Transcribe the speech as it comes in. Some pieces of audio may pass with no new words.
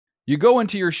You go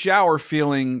into your shower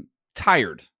feeling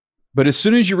tired, but as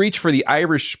soon as you reach for the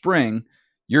Irish Spring,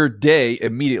 your day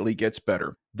immediately gets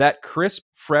better. That crisp,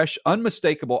 fresh,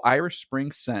 unmistakable Irish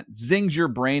Spring scent zings your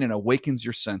brain and awakens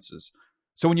your senses.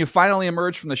 So when you finally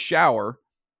emerge from the shower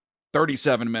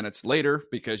 37 minutes later,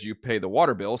 because you pay the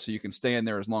water bill so you can stay in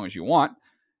there as long as you want,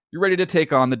 you're ready to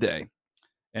take on the day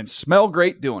and smell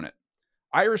great doing it.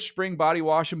 Irish Spring Body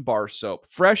Wash and Bar Soap.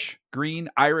 Fresh, green,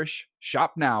 Irish.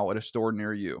 Shop now at a store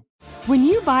near you. When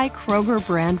you buy Kroger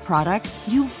brand products,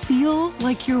 you feel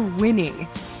like you're winning.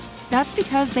 That's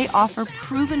because they offer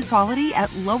proven quality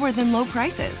at lower than low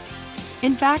prices.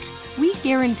 In fact, we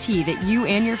guarantee that you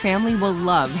and your family will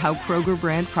love how Kroger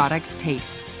brand products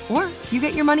taste, or you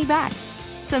get your money back.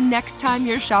 So next time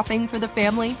you're shopping for the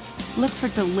family, look for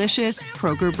delicious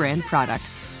Kroger brand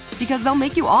products, because they'll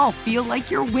make you all feel like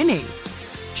you're winning.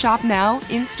 Shop now,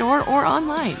 in-store, or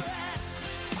online.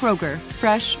 Kroger,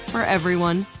 fresh for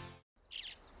everyone.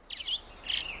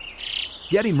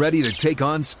 Getting ready to take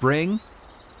on spring?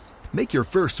 Make your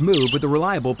first move with the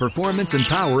reliable performance and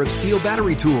power of Steel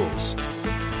battery tools.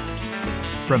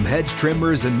 From hedge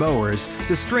trimmers and mowers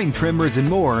to string trimmers and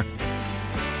more,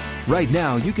 right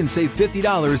now you can save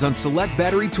 $50 on select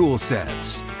battery tool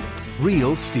sets.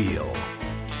 Real Steel.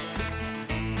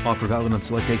 Offer valid on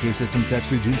select AK system sets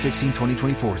through June 16,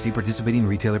 2024. See participating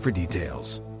retailer for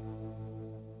details.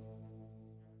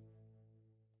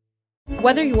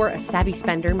 Whether you're a savvy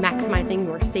spender maximizing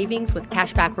your savings with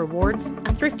cashback rewards,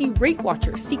 a thrifty rate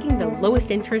watcher seeking the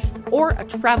lowest interest, or a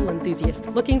travel enthusiast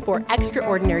looking for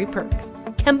extraordinary perks,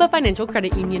 Kemba Financial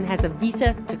Credit Union has a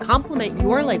visa to complement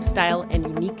your lifestyle and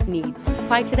unique needs.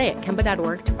 Apply today at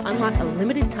Kemba.org to unlock a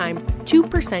limited-time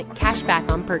 2% cash back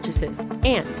on purchases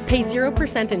and pay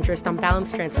 0% interest on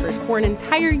balance transfers for an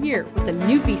entire year with a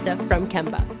new visa from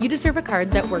Kemba. You deserve a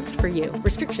card that works for you.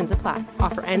 Restrictions apply.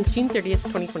 Offer ends June 30th,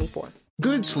 2024.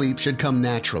 Good sleep should come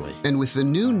naturally, and with the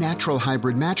new Natural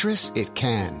Hybrid mattress, it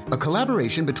can. A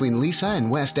collaboration between Lisa and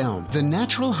West Elm, the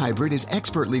Natural Hybrid is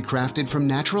expertly crafted from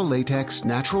natural latex,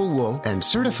 natural wool, and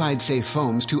certified safe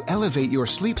foams to elevate your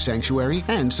sleep sanctuary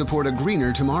and support a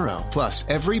greener tomorrow. Plus,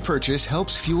 every purchase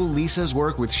helps fuel Lisa's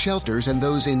work with shelters and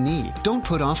those in need. Don't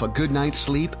put off a good night's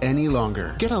sleep any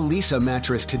longer. Get a Lisa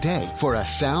mattress today for a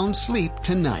sound sleep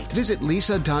tonight. Visit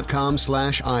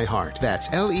lisa.com/iHeart. That's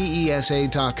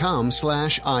LEESA.com/iHeart.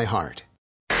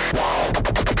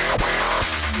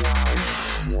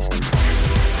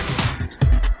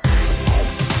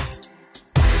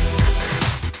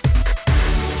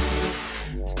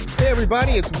 Hey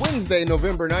everybody, it's Wednesday,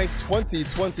 November 9th,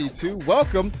 2022.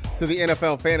 Welcome to the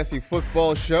NFL Fantasy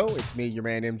Football Show. It's me, your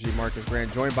man, MG Marcus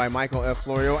Grant, joined by Michael F.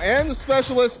 Florio and the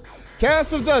specialist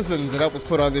cast of dozens that help us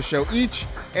put on this show each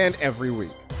and every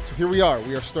week. So here we are.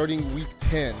 We are starting week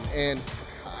 10, and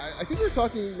I think we were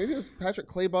talking, maybe it was Patrick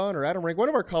Claybon or Adam Rank. One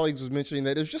of our colleagues was mentioning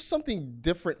that there's just something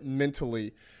different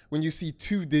mentally when you see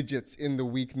two digits in the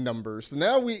week numbers. So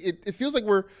now it feels like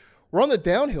we're on the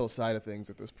downhill side of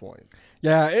things at this point.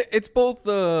 Yeah, it's both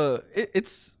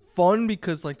it's fun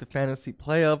because like the fantasy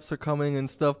playoffs are coming and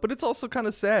stuff, but it's also kind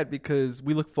of sad because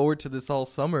we look forward to this all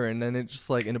summer and then it's just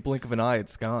like in a blink of an eye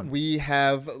it's gone. We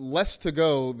have less to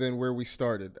go than where we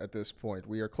started at this point.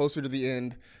 We are closer to the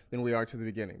end than we are to the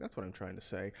beginning. That's what I'm trying to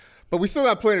say. But we still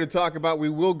got plenty to talk about. We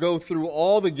will go through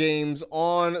all the games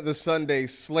on the Sunday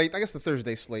slate, I guess the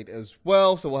Thursday slate as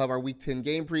well. So we'll have our week 10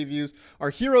 game previews, our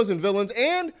heroes and villains,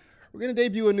 and we're going to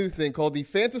debut a new thing called the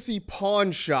Fantasy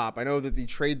Pawn Shop. I know that the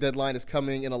trade deadline is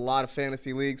coming in a lot of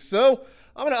fantasy leagues, so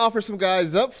I'm going to offer some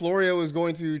guys up. Florio is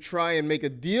going to try and make a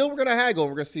deal. We're going to haggle.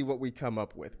 We're going to see what we come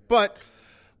up with. But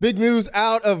big news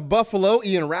out of Buffalo.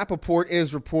 Ian Rappaport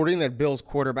is reporting that Bills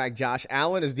quarterback Josh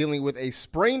Allen is dealing with a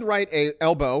sprained right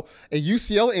elbow, a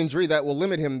UCL injury that will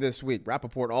limit him this week.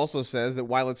 Rappaport also says that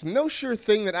while it's no sure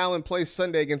thing that Allen plays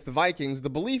Sunday against the Vikings, the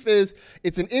belief is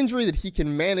it's an injury that he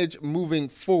can manage moving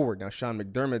forward. Now, Sean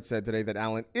McDermott said today that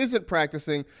Allen isn't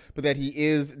practicing, but that he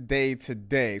is day to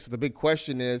day. So the big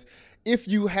question is, if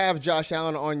you have Josh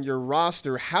Allen on your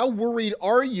roster, how worried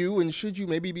are you, and should you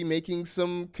maybe be making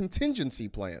some contingency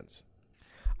plans?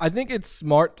 I think it's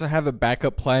smart to have a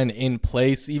backup plan in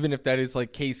place, even if that is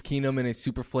like Case Keenum in a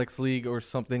Superflex league or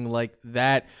something like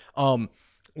that.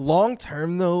 Long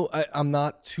term, though, I'm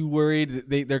not too worried.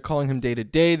 They're calling him day to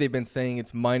day. They've been saying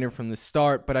it's minor from the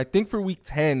start, but I think for week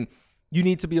 10, you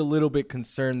need to be a little bit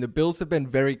concerned. The Bills have been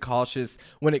very cautious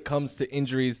when it comes to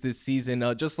injuries this season.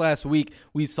 Just last week,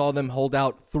 we saw them hold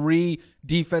out 3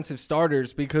 defensive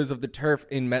starters because of the turf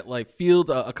in MetLife Field.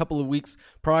 A couple of weeks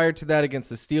prior to that against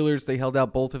the Steelers, they held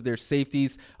out both of their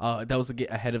safeties. That was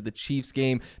ahead of the Chiefs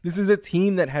game. This is a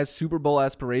team that has Super Bowl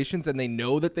aspirations, and they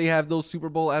know that they have those Super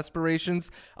Bowl aspirations.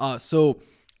 So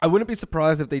I wouldn't be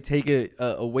surprised if they take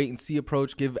a wait-and-see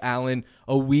approach, give Allen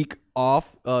a week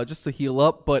off just to heal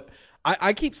up. But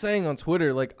I keep saying on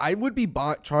Twitter, like, I would be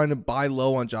trying to buy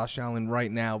low on Josh Allen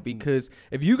right now, because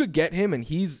if you could get him and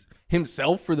he's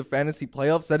himself for the fantasy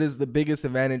playoffs, that is the biggest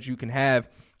advantage you can have.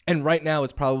 And right now,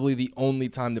 it's probably the only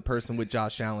time the person with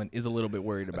Josh Allen is a little bit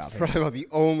worried about him. Probably about the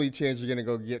only chance you're going to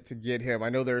go get him. I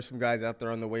know there are some guys out there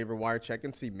on the waiver wire check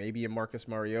and see maybe a Marcus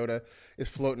Mariota is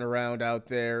floating around out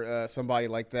there, somebody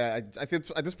like that. I think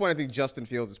at this point, I think Justin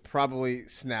Fields is probably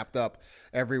snapped up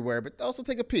everywhere. But also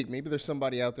take a peek. Maybe there's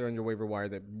somebody out there on your waiver wire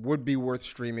that would be worth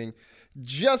streaming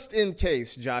just in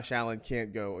case Josh Allen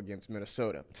can't go against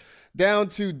Minnesota. Down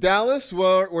to Dallas,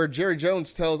 where Jerry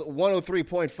Jones tells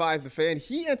 103.5 The Fan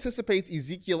he anticipates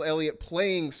Ezekiel Elliott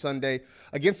playing Sunday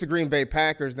against the Green Bay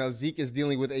Packers. Now, Zeke is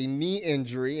dealing with a knee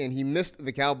injury, and he missed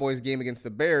the Cowboys game against the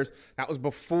Bears. That was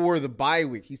before the bye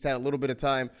week. He's had a little bit of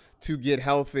time to get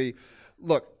healthy.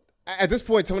 Look, at this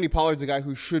point, Tony Pollard's a guy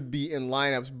who should be in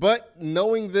lineups. But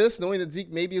knowing that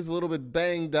Zeke maybe is a little bit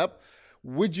banged up,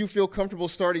 would you feel comfortable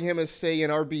starting him as, say,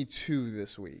 an RB2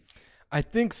 this week? I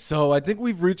think so. I think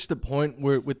we've reached the point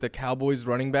where with the Cowboys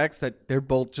running backs that they're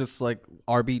both just like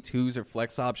RB2s or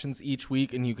flex options each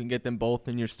week, and you can get them both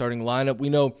in your starting lineup. We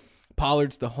know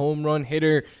Pollard's the home run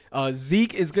hitter.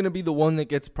 Zeke is going to be the one that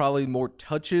gets probably more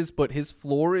touches, but his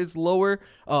floor is lower.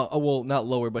 Well, not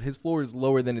lower, but his floor is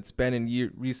lower than it's been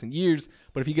in recent years.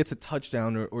 But if he gets a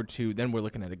touchdown or two, then we're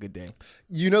looking at a good day.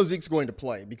 You know Zeke's going to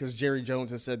play because Jerry Jones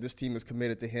has said this team is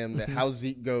committed to him, that how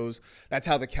Zeke goes, that's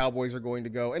how the Cowboys are going to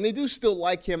go. And they do still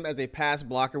like him as a pass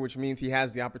blocker, which means he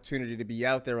has the opportunity to be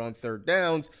out there on third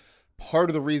downs.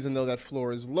 Part of the reason, though, that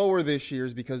floor is lower this year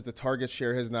is because the target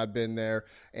share has not been there,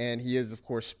 and he is, of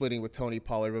course, splitting with Tony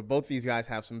Pollard. But both these guys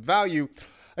have some value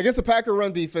against a Packer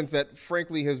run defense that,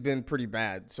 frankly, has been pretty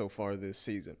bad so far this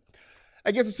season.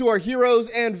 That gets us to our heroes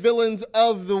and villains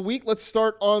of the week. Let's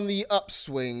start on the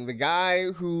upswing. The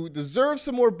guy who deserves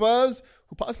some more buzz,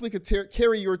 who possibly could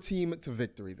carry your team to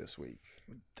victory this week.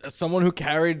 Someone who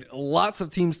carried lots of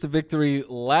teams to victory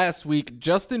last week,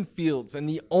 Justin Fields. And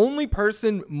the only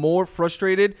person more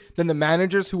frustrated than the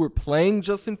managers who were playing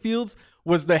Justin Fields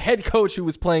was the head coach who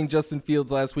was playing Justin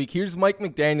Fields last week. Here's Mike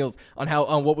McDaniels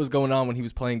on what was going on when he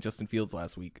was playing Justin Fields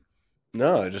last week.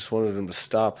 No, I just wanted him to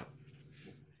stop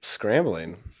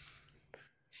scrambling.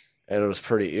 And it was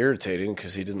pretty irritating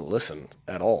because he didn't listen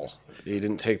at all. He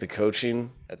didn't take the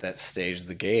coaching at that stage of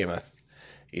the game.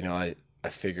 I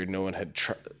figured no one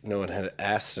had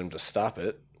asked him to stop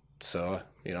it, so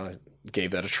I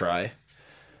gave that a try.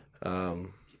 I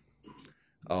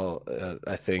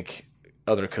think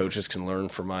other coaches can learn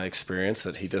from my experience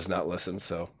that he does not listen,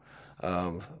 so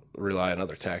rely on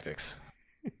other tactics.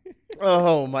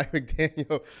 Oh, Mike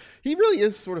McDaniel. He really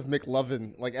is sort of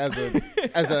McLovin, like as a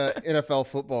NFL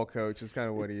football coach is kind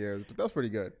of what he is. But that was pretty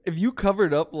good. If you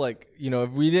covered up,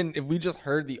 if we just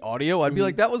heard the audio, I'd be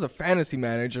like, that was a fantasy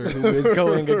manager who is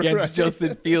going against right.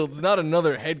 Justin Fields, not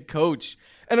another head coach.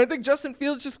 And I think Justin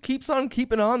Fields just keeps on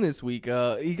keeping on this week.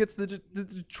 He gets the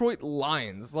Detroit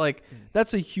Lions.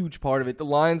 That's a huge part of it. The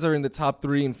Lions are in the top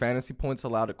 3 in fantasy points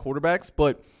allowed at quarterbacks,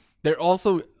 but they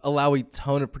also allow a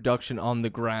ton of production on the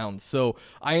ground. So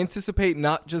I anticipate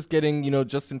not just getting,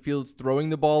 Justin Fields throwing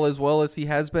the ball as well as he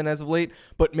has been as of late,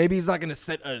 but maybe he's not going to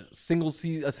set a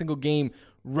single game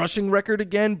rushing record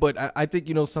again. But I think,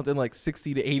 something like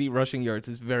 60 to 80 rushing yards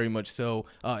is very much so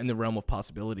in the realm of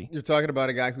possibility. You're talking about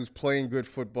a guy who's playing good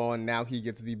football, and now he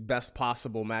gets the best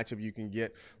possible matchup you can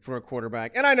get for a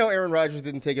quarterback. And I know Aaron Rodgers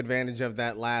didn't take advantage of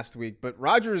that last week, but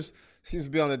Rodgers seems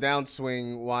to be on the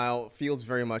downswing while Fields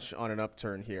very much on an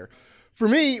upturn here. For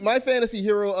me, my fantasy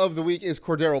hero of the week is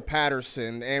Cordero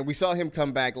Patterson, and we saw him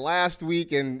come back last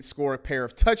week and score a pair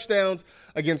of touchdowns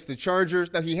against the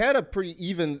Chargers. Now, he had a pretty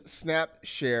even snap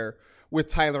share with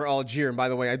Tyler Algier, and by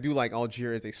the way, I do like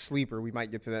Algier as a sleeper. We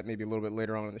might get to that maybe a little bit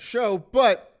later on in the show,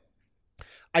 but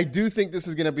I do think this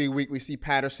is going to be a week we see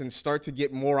Patterson start to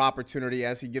get more opportunity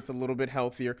as he gets a little bit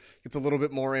healthier, gets a little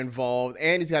bit more involved,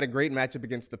 and he's got a great matchup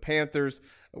against the Panthers.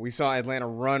 We saw Atlanta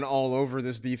run all over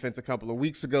this defense a couple of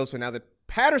weeks ago, so now that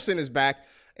Patterson is back,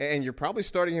 and you're probably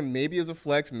starting him maybe as a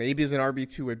flex, maybe as an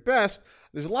RB2 at best,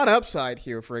 there's a lot of upside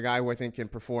here for a guy who I think can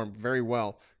perform very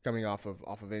well coming off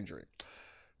of injury.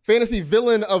 Fantasy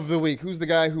villain of the week. Who's the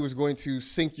guy who is going to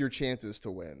sink your chances to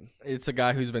win? It's a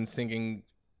guy who's been sinking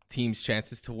teams'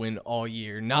 chances to win all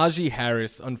year. Najee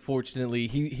Harris, unfortunately,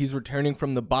 he's returning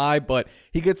from the bye, but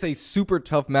he gets a super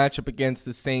tough matchup against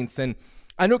the Saints. And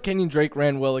I know Kenyon Drake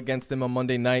ran well against them on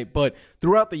Monday night, but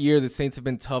throughout the year, the Saints have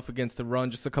been tough against the run.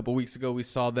 Just a couple weeks ago, we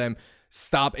saw them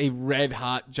stop a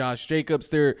red-hot Josh Jacobs.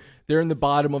 They're in the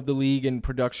bottom of the league in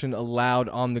production allowed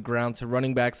on the ground to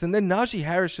running backs. And then Najee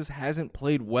Harris just hasn't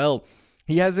played well.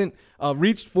 He hasn't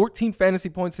reached 14 fantasy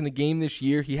points in a game this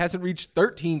year. He hasn't reached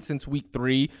 13 since week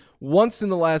 3. Once in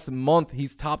the last month,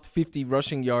 he's topped 50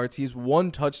 rushing yards. He has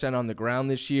 1 touchdown on the ground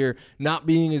this year, not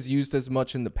being as used as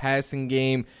much in the passing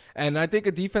game. And I think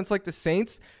a defense like the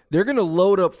Saints, they're going to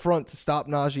load up front to stop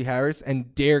Najee Harris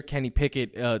and dare Kenny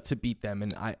Pickett to beat them.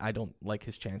 And I don't like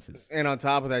his chances. And on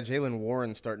top of that, Jaylen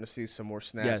Warren's starting to see some more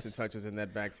snaps and touches in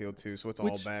that backfield too. So it's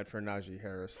all bad for Najee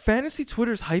Harris. Fantasy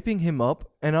Twitter's hyping him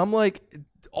up, and I'm like,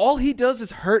 all he does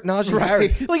is hurt Najee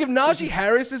Harris. Like, if Najee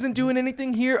Harris isn't doing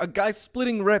anything here, a guy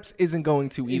splitting reps isn't going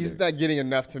to either. He's not getting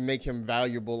enough to make him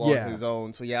valuable on his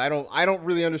own. So yeah, I don't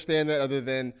really understand that, other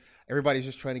than everybody's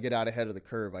just trying to get out ahead of the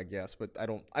curve, I guess. But I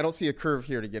don't see a curve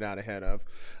here to get out ahead of.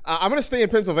 I'm going to stay in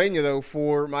Pennsylvania though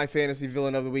for my fantasy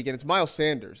villain of the week, and it's Miles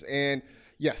Sanders. And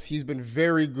yes, he's been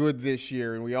very good this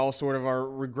year, and we all sort of are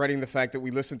regretting the fact that we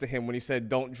listened to him when he said,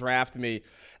 "Don't draft me."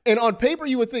 And on paper,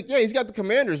 you would think, yeah, he's got the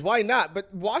Commanders. Why not?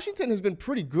 But Washington has been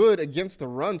pretty good against the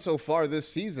run so far this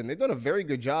season. They've done a very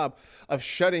good job of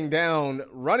shutting down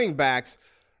running backs.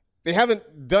 They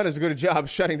haven't done as good a job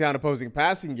shutting down opposing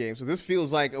passing games. So this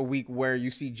feels like a week where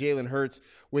you see Jalen Hurts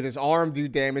with his arm do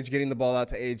damage, getting the ball out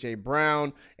to A.J.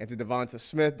 Brown and to Devonta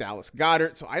Smith, Dallas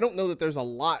Goedert. So I don't know that there's a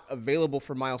lot available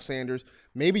for Miles Sanders.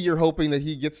 Maybe you're hoping that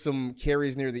he gets some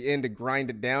carries near the end to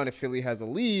grind it down if Philly has a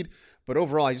lead. But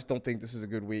overall, I just don't think this is a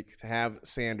good week to have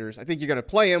Sanders. I think you're going to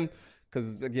play him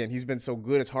because, again, he's been so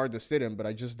good, it's hard to sit him. But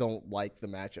I just don't like the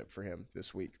matchup for him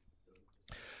this week.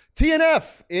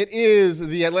 TNF, it is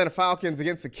the Atlanta Falcons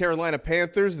against the Carolina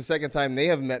Panthers, the second time they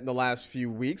have met in the last few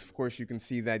weeks. Of course, you can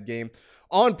see that game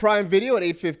on Prime Video at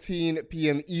 8:15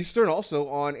 p.m. Eastern, also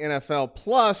on NFL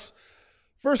Plus.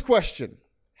 First question,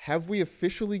 have we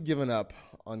officially given up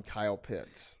on Kyle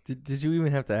Pitts? Did you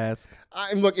even have to ask?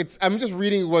 I'm just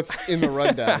reading what's in the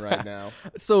rundown right now.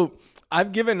 So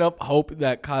I've given up hope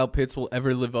that Kyle Pitts will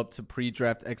ever live up to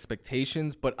pre-draft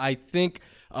expectations, but I think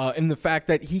in the fact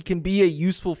that he can be a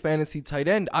useful fantasy tight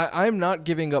end, I'm not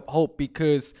giving up hope,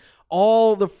 because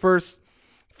all the first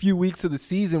few weeks of the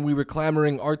season we were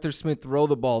clamoring Arthur Smith, throw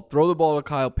the ball to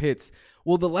Kyle Pitts.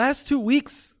 Well, the last 2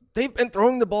 weeks, they've been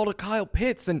throwing the ball to Kyle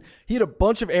Pitts, and he had a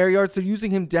bunch of air yards. They're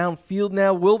using him downfield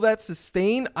now. Will that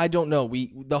sustain? I don't know.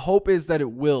 The hope is that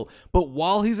it will. But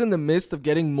while he's in the midst of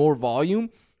getting more volume,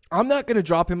 I'm not going to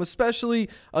drop him, especially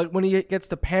when he gets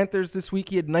the Panthers this week.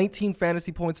 He had 19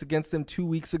 fantasy points against them 2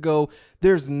 weeks ago.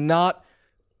 There's not...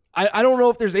 I don't know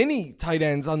if there's any tight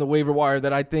ends on the waiver wire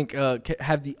that I think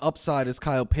have the upside as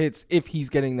Kyle Pitts if he's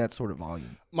getting that sort of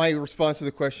volume. My response to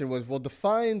the question was, well,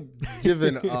 define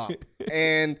given up.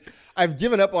 And I've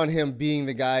given up on him being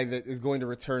the guy that is going to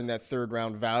return that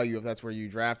third-round value if that's where you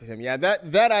drafted him. Yeah,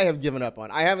 that I have given up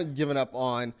on. I haven't given up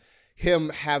on him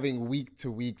having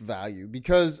week-to-week value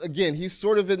because, again, he's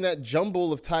sort of in that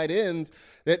jumble of tight ends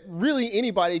that really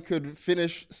anybody could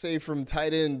finish, say, from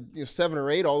tight end 7 or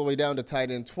 8 all the way down to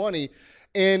tight end 20.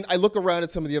 And I look around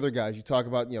at some of the other guys you talk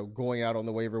about, going out on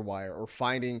the waiver wire or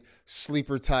finding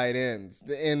sleeper tight ends,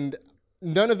 and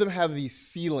none of them have the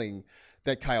ceiling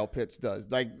that Kyle Pitts does.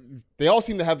 Like, they all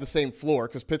seem to have the same floor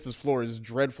because Pitts' floor is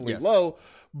dreadfully low,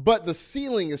 but the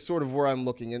ceiling is sort of where I'm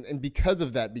looking. And because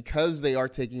of that, because they are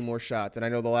taking more shots, and I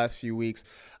know the last few weeks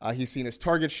he's seen his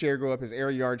target share go up, his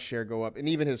air yard share go up, and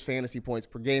even his fantasy points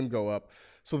per game go up.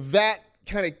 So that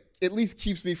kind of at least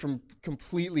keeps me from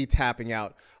completely tapping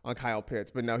out on Kyle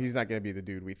Pitts. But no, he's not going to be the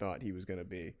dude we thought he was going to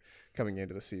be coming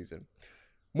into the season.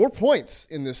 More points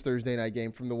in this Thursday night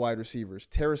game from the wide receivers,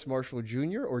 Terrace Marshall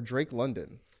Jr. or Drake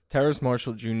London? Terrace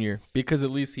Marshall Jr., because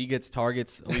at least he gets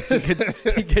targets. At least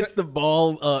he gets the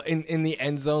ball in the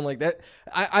end zone like that.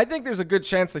 I think there's a good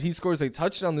chance that he scores a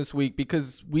touchdown this week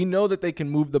because we know that they can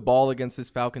move the ball against this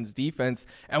Falcons defense.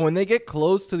 And when they get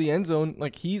close to the end zone,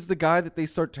 like, he's the guy that they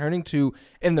start turning to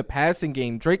in the passing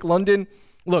game. Drake London,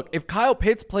 look, if Kyle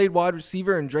Pitts played wide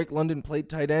receiver and Drake London played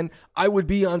tight end, I would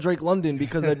be on Drake London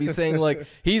because I'd be saying, like,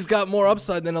 he's got more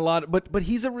upside than a lot. But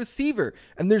he's a receiver,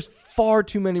 and there's far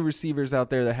too many receivers out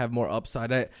there that have more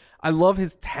upside. I love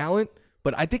his talent,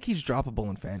 but I think he's droppable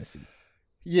in fantasy.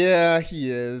 Yeah, he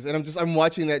is. And I'm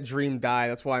watching that dream die.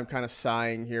 That's why I'm kind of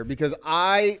sighing here, because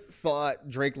I thought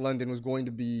Drake London was going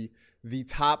to be the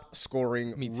top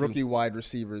scoring rookie wide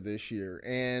receiver this year.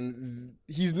 And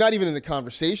he's not even in the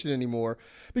conversation anymore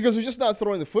because they're just not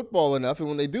throwing the football enough. And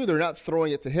when they do, they're not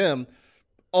throwing it to him.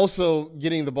 Also,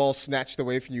 getting the ball snatched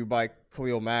away from you by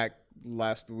Khalil Mack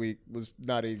last week was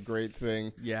not a great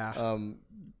thing. Yeah.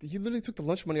 He literally took the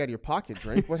lunch money out of your pocket,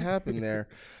 Drake. What happened there?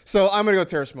 So I'm going to go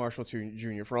Terrace Marshall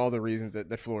Jr. for all the reasons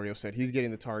that Florio said. He's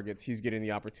getting the targets. He's getting the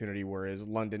opportunity, whereas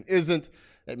London isn't.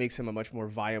 That makes him a much more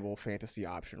viable fantasy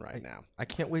option right now. I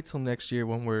can't wait till next year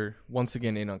when we're once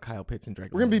again in on Kyle Pitts and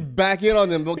Drake. We're going to be back in on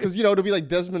them because, it'll be like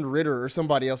Desmond Ridder or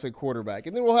somebody else at quarterback.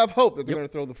 And then we'll have hope that they're going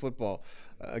to throw the football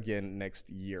again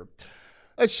next year.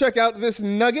 Let's check out this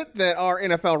nugget that our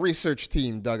NFL research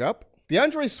team dug up.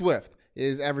 DeAndre Swift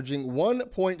is averaging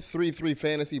 1.33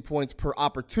 fantasy points per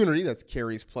opportunity. That's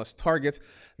carries plus targets.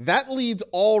 That leads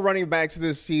all running backs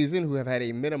this season who have had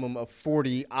a minimum of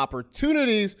 40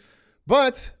 opportunities.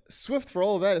 But Swift, for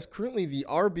all of that, is currently the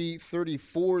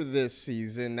RB34 this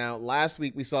season. Now, last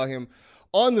week we saw him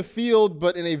on the field,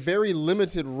 but in a very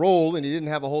limited role, and he didn't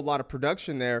have a whole lot of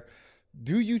production there.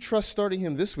 Do you trust starting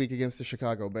him this week against the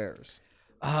Chicago Bears?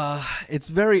 It's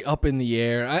very up in the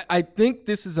air. I think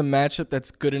this is a matchup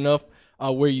that's good enough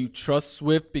where you trust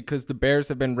Swift because the Bears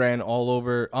have been ran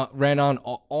on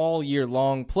all year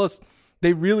long. Plus,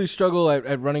 they really struggle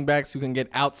at running backs who can get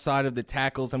outside of the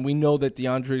tackles, and we know that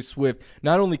DeAndre Swift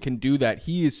not only can do that,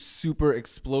 he is super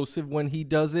explosive when he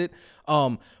does it.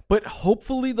 But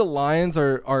hopefully the Lions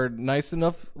are nice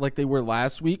enough like they were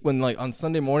last week when, like, on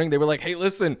Sunday morning they were like, hey,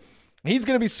 listen, he's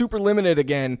going to be super limited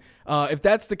again. If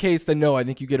that's the case, then no, I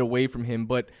think you get away from him.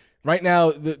 But right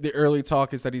now, the early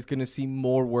talk is that he's going to see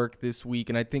more work this week,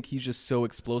 and I think he's just so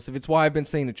explosive. It's why I've been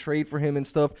saying to trade for him and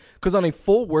stuff, because on a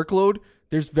full workload,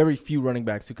 there's very few running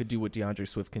backs who could do what DeAndre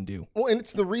Swift can do. Well, and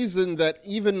it's the reason that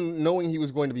even knowing he was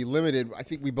going to be limited, I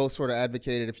think we both sort of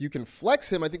advocated if you can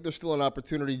flex him, I think there's still an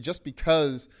opportunity just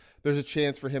because there's a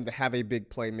chance for him to have a big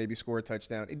play, maybe score a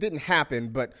touchdown. It didn't happen,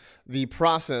 but the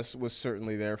process was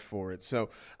certainly there for it. So,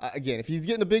 again, if he's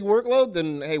getting a big workload,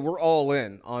 then, hey, we're all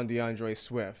in on DeAndre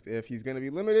Swift. If he's going to be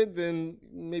limited, then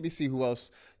maybe see who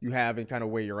else you have and kind of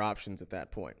weigh your options at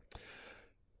that point.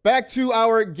 Back to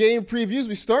our game previews.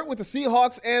 We start with the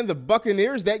Seahawks and the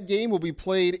Buccaneers. That game will be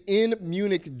played in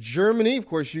Munich, Germany. Of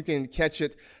course, you can catch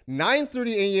it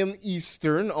 9:30 a.m.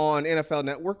 Eastern on NFL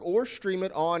Network or stream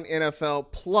it on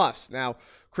NFL Plus. Now,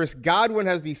 Chris Godwin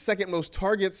has the second most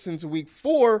targets since week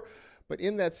 4, but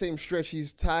in that same stretch,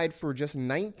 he's tied for just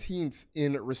 19th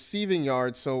in receiving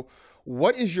yards. So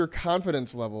what is your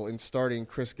confidence level in starting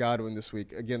Chris Godwin this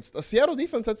week against a Seattle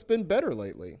defense that's been better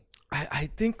lately? I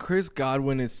think Chris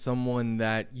Godwin is someone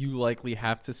that you likely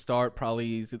have to start,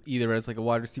 probably either as like a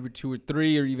wide receiver 2 or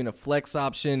 3 or even a flex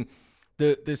option.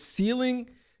 The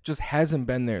ceiling just hasn't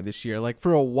been there this year. Like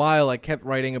for a while, I kept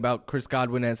writing about Chris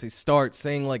Godwin as a start,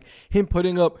 saying like him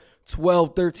putting up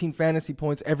 12, 13 fantasy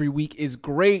points every week is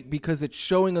great because it's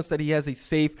showing us that he has a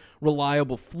safe,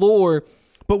 reliable floor.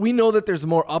 But we know that there's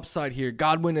more upside here.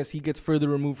 Godwin, as he gets further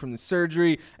removed from the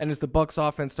surgery and as the Bucs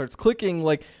offense starts clicking,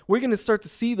 like we're going to start to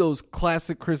see those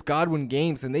classic Chris Godwin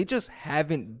games, and they just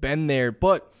haven't been there.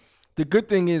 But the good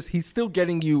thing is he's still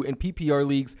getting you in PPR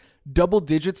leagues double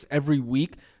digits every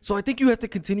week. So I think you have to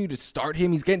continue to start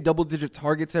him. He's getting double-digit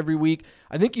targets every week.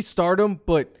 I think you start him,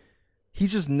 but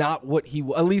he's just not what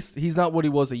at least he's not what he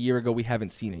was a year ago. We haven't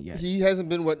seen it yet. He hasn't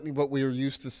been what we were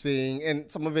used to seeing, and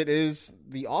some of it is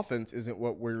the offense isn't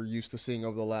what we're used to seeing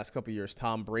over the last couple of years.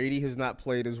 Tom Brady has not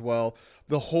played as well.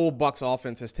 The whole Bucs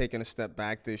offense has taken a step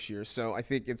back this year. So I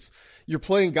think you're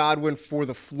playing Godwin for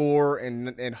the floor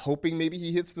and hoping maybe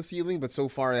he hits the ceiling, but so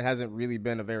far it hasn't really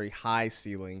been a very high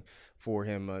ceiling for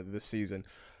him this season.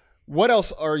 What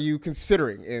else are you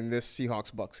considering in this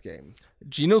Seahawks-Bucs game?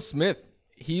 Geno Smith.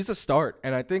 He's a start,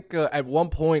 and I think at one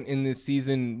point in this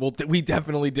season, well, we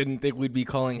definitely didn't think we'd be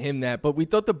calling him that, but we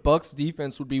thought the Bucs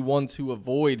defense would be one to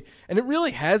avoid, and it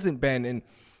really hasn't been.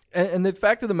 And the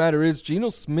fact of the matter is,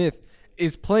 Geno Smith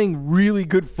is playing really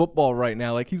good football right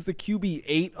now. Like he's the QB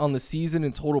 8 on the season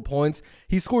in total points.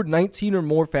 He scored 19 or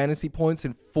more fantasy points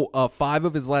in 5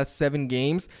 of his last 7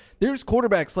 games. There's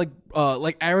quarterbacks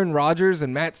like Aaron Rodgers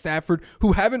and Matt Stafford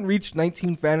who haven't reached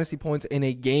 19 fantasy points in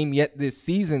a game yet this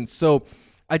season. So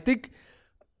I think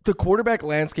the quarterback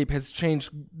landscape has changed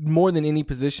more than any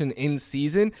position in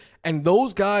season, and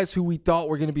those guys who we thought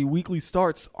were going to be weekly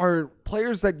starts are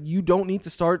players that you don't need to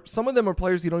start. Some of them are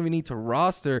players you don't even need to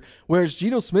roster, whereas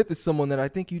Geno Smith is someone that I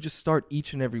think you just start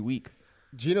each and every week.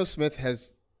 Geno Smith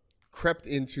has crept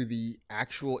into the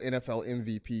actual NFL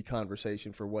MVP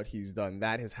conversation for what he's done.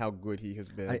 That is how good he has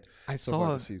been I so saw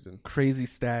far this season. Crazy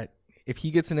stat. if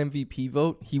he gets an MVP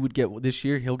vote, he would get this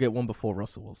year. He'll get one before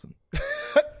Russell Wilson.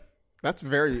 It's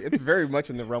very much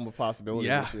in the realm of possibility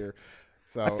this year.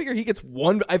 So I figure he gets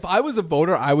one. If I was a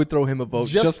voter, I would throw him a vote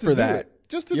just for that.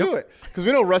 Just to do it. Because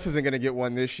we know Russ isn't going to get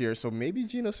one this year, so maybe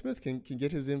Geno Smith can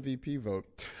get his MVP vote.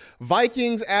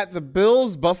 Vikings at the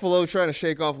Bills. Buffalo trying to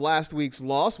shake off last week's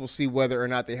loss. We'll see whether or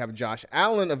not they have Josh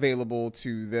Allen available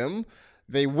to them.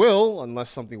 They will, unless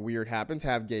something weird happens,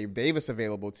 have Gabe Davis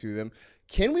available to them.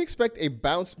 Can we expect a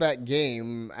bounce-back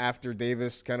game after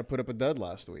Davis kind of put up a dud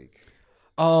last week?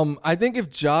 I think if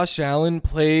Josh Allen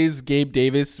plays, Gabe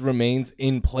Davis remains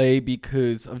in play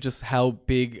because of just how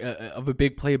big of a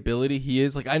big playability he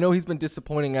is. Like, I know he's been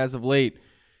disappointing as of late.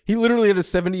 He literally had a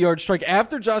 70-yard strike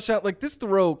after Josh Allen. Like, this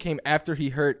throw came after he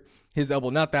hurt his elbow.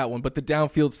 Not that one, but the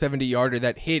downfield 70-yarder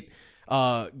that hit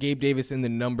Gabe Davis in the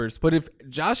numbers. But if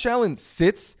Josh Allen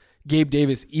sits, Gabe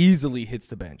Davis easily hits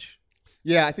the bench.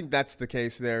 Yeah, I think that's the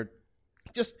case there.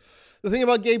 Just the thing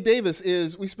about Gabe Davis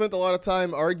is we spent a lot of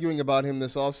time arguing about him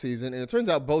this offseason, and it turns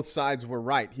out both sides were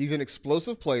right. He's an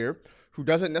explosive player who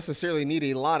doesn't necessarily need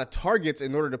a lot of targets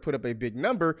in order to put up a big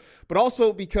number, but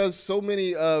also because so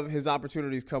many of his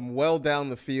opportunities come well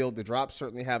down the field. The drops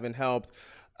certainly haven't helped.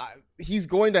 He's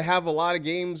going to have a lot of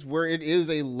games where it is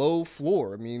a low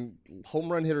floor. I mean,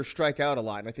 home run hitters strike out a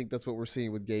lot, and I think that's what we're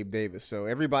seeing with Gabe Davis. So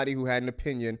everybody who had an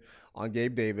opinion on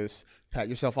Gabe Davis, pat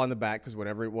yourself on the back because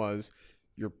whatever it was,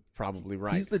 you're probably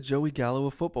right. He's the Joey Gallo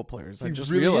of football players. I just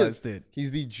really realized it.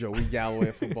 He's the Joey Galloway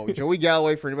of football. Joey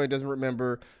Galloway, for anybody who doesn't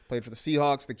remember, played for the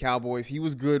Seahawks, the Cowboys. He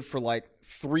was good for like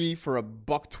 3 for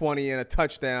 $120 and a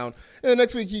touchdown. And the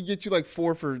next week he'd get you like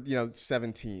 4 for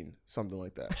 17, something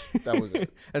like that. That was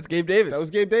it. That's Gabe Davis. That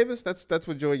was Gabe Davis. That's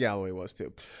what Joey Galloway was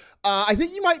too. I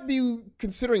think you might be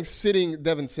considering sitting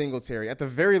Devin Singletary. At the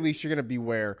very least, you're going to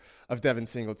beware of Devin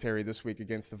Singletary this week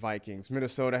against the Vikings.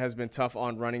 Minnesota has been tough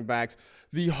on running backs.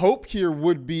 The hope here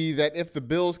would be that if the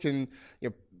Bills can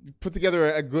put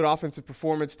together a good offensive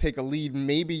performance, take a lead,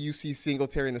 maybe you see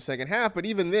Singletary in the second half. But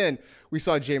even then, we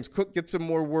saw James Cook get some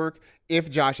more work. If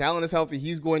Josh Allen is healthy,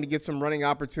 he's going to get some running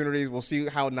opportunities. We'll see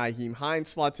how Nyheim Hines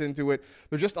slots into it.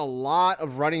 There's just a lot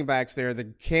of running backs there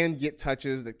that can get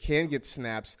touches, that can get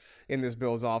snaps in this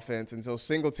Bills offense. And so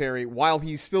Singletary, while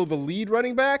he's still the lead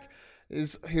running back,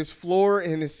 his floor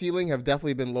and his ceiling have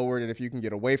definitely been lowered. And if you can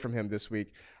get away from him this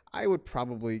week, I would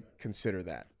probably consider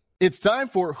that. It's time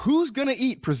for Who's Gonna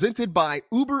Eat, presented by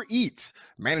Uber Eats.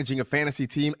 Managing a fantasy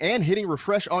team and hitting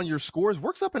refresh on your scores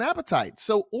works up an appetite,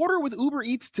 so order with Uber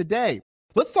Eats today.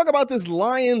 Let's talk about this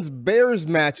Lions-Bears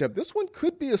matchup. This one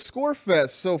could be a score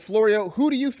fest. So, Florio, who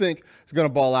do you think is going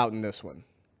to ball out in this one?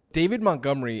 David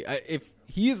Montgomery. If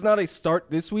he is not a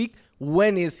start this week,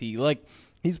 when is he? Like,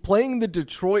 he's playing the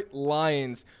Detroit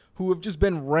Lions, who have just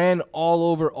been ran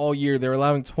all over all year. They're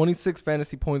allowing 26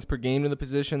 fantasy points per game to the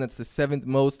position. That's the 7th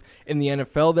most in the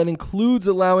NFL. That includes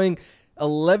allowing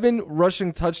 11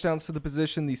 rushing touchdowns to the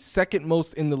position, the 2nd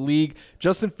most in the league.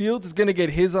 Justin Fields is going to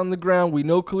get his on the ground. We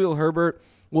know Khalil Herbert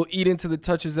will eat into the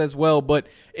touches as well. But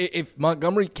if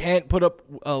Montgomery can't put up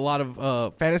a lot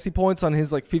of fantasy points on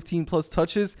his 15-plus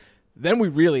touches, then we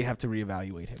really have to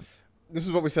reevaluate him. This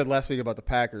is what we said last week about the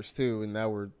Packers, too, and now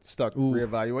we're stuck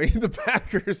reevaluating the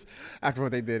Packers after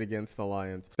what they did against the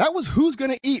Lions. That was Who's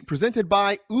Gonna Eat, presented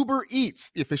by Uber Eats,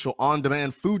 the official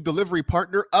on-demand food delivery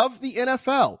partner of the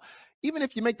NFL. Even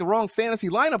if you make the wrong fantasy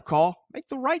lineup call, make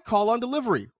the right call on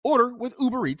delivery. Order with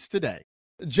Uber Eats today.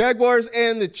 Jaguars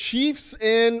and the Chiefs,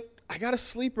 and I got a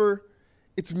sleeper.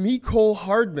 It's Mecole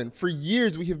Hardman. For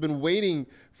years, we have been waiting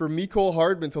for Mecole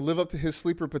Hardman to live up to his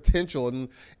sleeper potential. And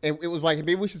it was like,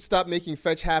 maybe we should stop making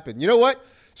fetch happen. You know what?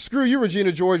 Screw you,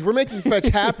 Regina George. We're making fetch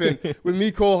happen with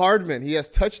Mecole Hardman. He has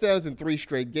touchdowns in 3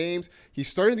 straight games. He's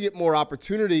starting to get more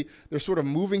opportunity. They're sort of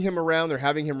moving him around. They're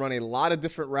having him run a lot of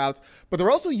different routes, but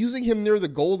they're also using him near the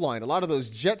goal line. A lot of those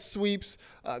jet sweeps,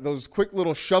 those quick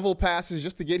little shovel passes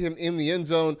just to get him in the end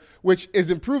zone, which is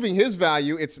improving his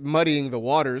value. It's muddying the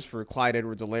waters for Clyde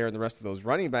Edwards-Helaire and the rest of those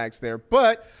running backs there.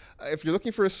 But if you're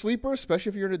looking for a sleeper,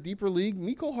 especially if you're in a deeper league,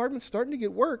 Mecole Hardman's starting to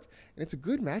get work, and it's a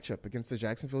good matchup against the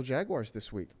Jacksonville Jaguars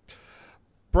this week.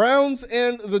 Browns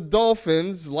and the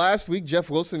Dolphins. Last week, Jeff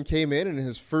Wilson came in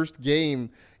his first game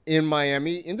in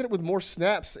Miami, ended up with more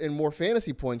snaps and more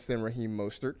fantasy points than Raheem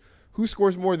Mostert. Who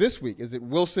scores more this week? Is it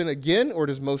Wilson again, or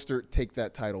does Mostert take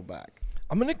that title back?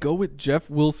 I'm going to go with Jeff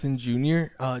Wilson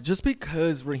Jr. Just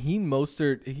because Raheem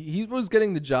Mostert, he was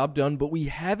getting the job done, but we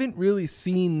haven't really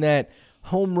seen that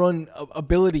home run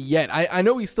ability yet. I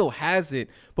know he still has it,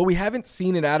 but we haven't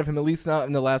seen it out of him, at least not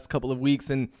in the last couple of weeks.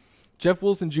 And Jeff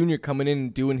Wilson Jr. coming in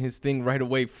and doing his thing right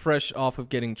away, fresh off of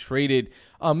getting traded.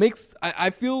 I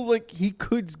feel like he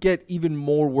could get even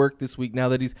more work this week now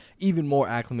that he's even more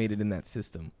acclimated in that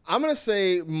system. I'm going to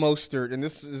say Mostert, and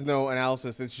this is no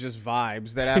analysis, it's just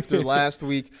vibes, that after last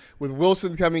week with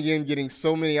Wilson coming in, getting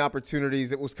so many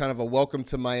opportunities, it was kind of a welcome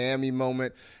to Miami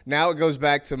moment. Now it goes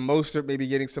back to Mostert maybe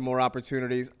getting some more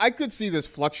opportunities. I could see this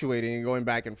fluctuating and going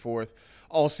back and forth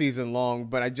all season long,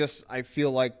 but I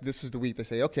feel like this is the week they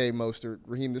say, okay, Mostert,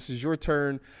 Raheem, this is your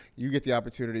turn. You get the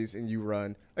opportunities and you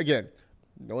run. Again,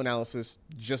 no analysis,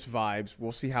 just vibes.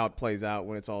 We'll see how it plays out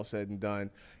when it's all said and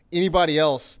done. Anybody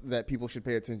else that people should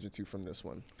pay attention to from this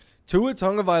one? Tua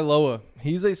Tagovailoa,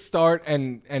 he's a start,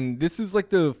 and this is like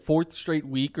the 4th straight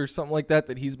week or something like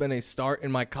that he's been a start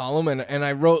in my column, and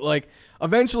I wrote, like,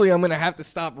 eventually I'm going to have to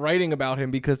stop writing about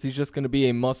him because he's just going to be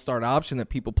a must-start option that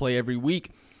people play every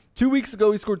week. 2 weeks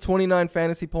ago, he scored 29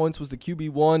 fantasy points, was the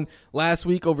QB1. Last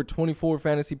week, over 24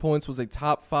 fantasy points, was a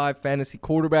top 5 fantasy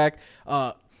quarterback.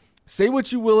 Say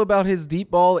what you will about his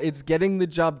deep ball, it's getting the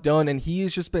job done, and he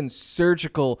has just been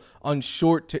surgical on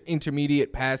short to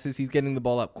intermediate passes. He's getting the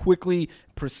ball out quickly,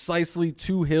 precisely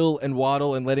to Hill and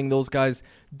Waddle and letting those guys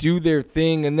do their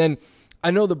thing. And then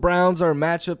I know the Browns are a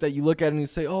matchup that you look at and you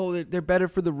say, oh, they're better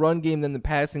for the run game than the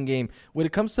passing game. When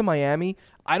it comes to Miami,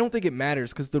 I don't think it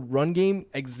matters because the run game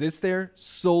exists there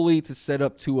solely to set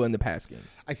up Tua in the pass game.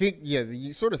 I think,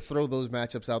 you sort of throw those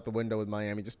matchups out the window with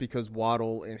Miami just because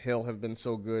Waddle and Hill have been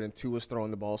so good and Tua's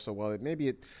throwing the ball so well that maybe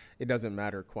it doesn't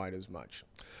matter quite as much.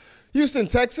 Houston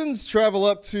Texans travel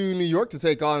up to New York to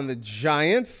take on the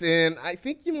Giants, and I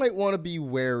think you might want to be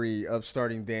wary of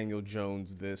starting Daniel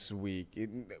Jones this week.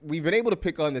 We've been able to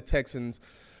pick on the Texans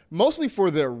mostly for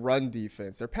their run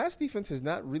defense. Their pass defense has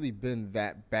not really been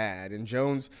that bad, and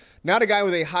Jones, not a guy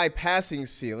with a high passing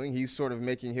ceiling. He's sort of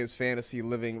making his fantasy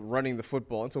living running the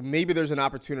football, and so maybe there's an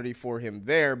opportunity for him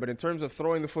there, but in terms of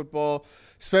throwing the football,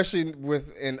 especially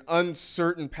with an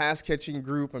uncertain pass-catching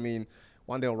group, I mean,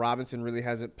 Wan'Dale Robinson really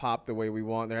hasn't popped the way we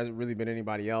want. There hasn't really been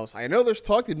anybody else. I know there's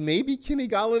talk that maybe Kenny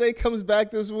Golladay comes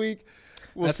back this week.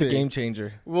 That's a game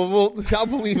changer. Well, I'll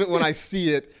believe it when I see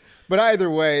it. But either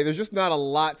way, there's just not a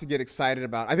lot to get excited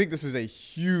about. I think this is a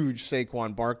huge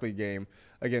Saquon Barkley game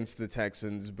against the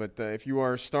Texans. But if you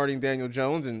are starting Daniel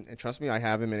Jones, and trust me, I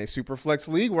have him in a super flex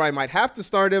league where I might have to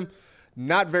start him,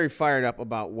 not very fired up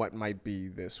about what might be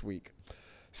this week.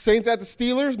 Saints at the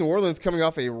Steelers. New Orleans coming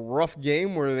off a rough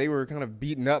game where they were kind of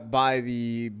beaten up by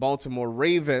the Baltimore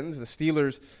Ravens. The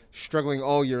Steelers struggling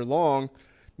all year long.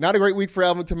 Not a great week for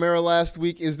Alvin Kamara last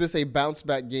week. Is this a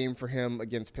bounce-back game for him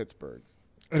against Pittsburgh?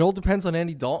 It all depends on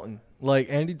Andy Dalton. Like,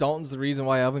 Andy Dalton's the reason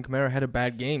why Alvin Kamara had a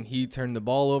bad game. He turned the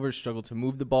ball over, struggled to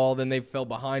move the ball. Then they fell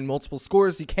behind multiple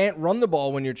scores. You can't run the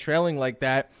ball when you're trailing like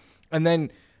that. And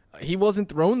then he wasn't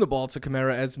throwing the ball to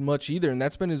Kamara as much either, and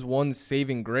that's been his one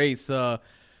saving grace.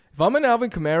 If I'm an Alvin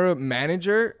Kamara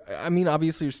manager, I mean,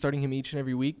 obviously you're starting him each and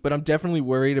every week, but I'm definitely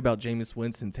worried about Jameis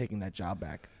Winston taking that job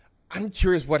back. I'm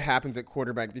curious what happens at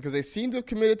quarterback because they seem to have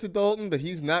committed to Dalton, but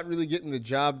he's not really getting the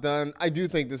job done. I do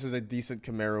think this is a decent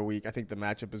Kamara week. I think the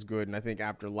matchup is good, and I think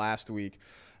after last week,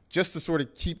 just to sort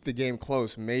of keep the game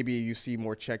close, maybe you see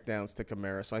more checkdowns to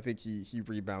Kamara. So I think he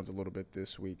rebounds a little bit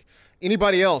this week.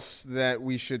 Anybody else that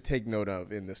we should take note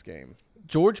of in this game?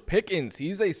 George Pickens,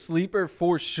 he's a sleeper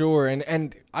for sure,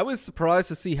 and I was surprised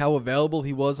to see how available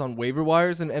he was on waiver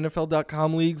wires in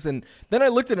NFL.com leagues, and then I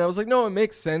looked at it and I was like, no, it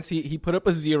makes sense. He put up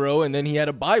a 0, and then he had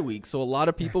a bye week, so a lot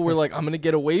of people were like, I'm going to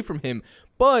get away from him,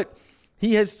 but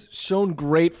he has shown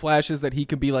great flashes that he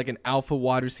can be like an alpha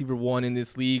wide receiver 1 in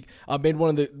this league.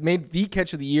 Made the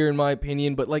catch of the year in my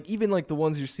opinion, but like even like the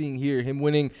ones you're seeing here, him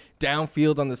winning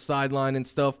downfield on the sideline and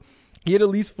stuff. He had at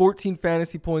least 14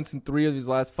 fantasy points in 3 of his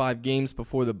last 5 games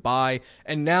before the bye.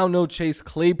 And now no Chase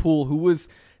Claypool, who was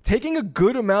taking a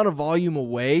good amount of volume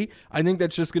away. I think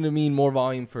that's just going to mean more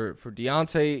volume for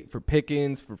Deontay, for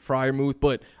Pickens, for Freiermuth.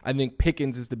 But I think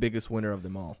Pickens is the biggest winner of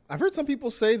them all. I've heard some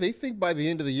people say they think by the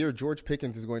end of the year, George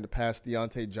Pickens is going to pass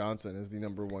Deontay Johnson as the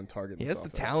number 1 target. He has the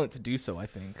talent to do so, I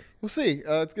think. We'll see.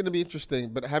 It's going to be interesting.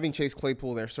 But having Chase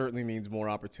Claypool there certainly means more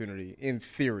opportunity, in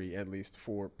theory at least,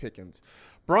 for Pickens.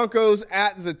 Broncos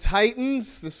at the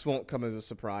Titans. This won't come as a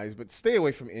surprise, but stay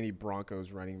away from any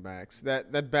Broncos running backs.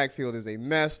 That backfield is a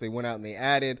mess. They went out and they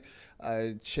added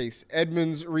Chase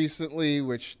Edmonds recently,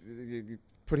 which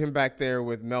put him back there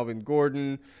with Melvin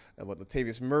Gordon.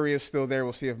 Latavius Murray is still there.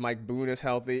 We'll see if Mike Boone is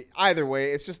healthy. Either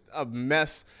way, it's just a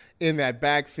mess in that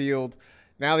backfield.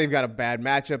 Now they've got a bad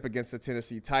matchup against the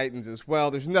Tennessee Titans as well.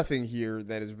 There's nothing here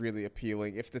that is really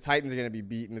appealing. If the Titans are going to be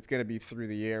beaten, it's going to be through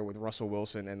the air with Russell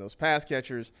Wilson and those pass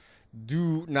catchers.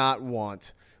 Do not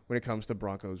want when it comes to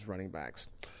Broncos running backs.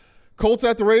 Colts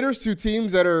at the Raiders, two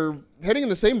teams that are heading in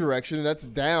the same direction. That's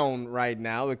down right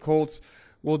now. The Colts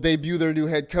will debut their new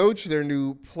head coach, their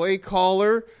new play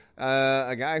caller,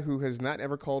 a guy who has not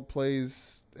ever called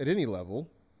plays at any level.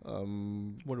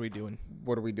 What are we doing?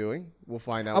 We'll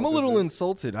find out. I'm a little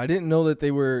insulted. I didn't know that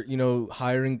they were,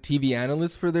 hiring TV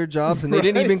analysts for their jobs, and they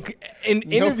didn't even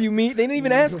interview me. They didn't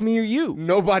even ask me or you.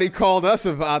 Nobody called us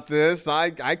about this.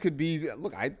 I could be.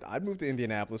 Look, I'd move to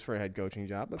Indianapolis for a head coaching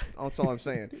job. That's all I'm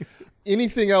saying.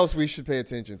 Anything else we should pay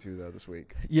attention to, though, this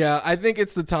week? Yeah, I think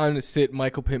it's the time to sit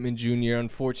Michael Pittman Jr.,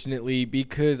 unfortunately,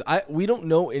 because we don't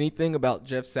know anything about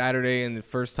Jeff Saturday and the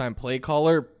first-time play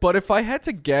caller. But if I had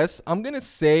to guess, I'm going to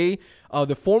say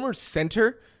the former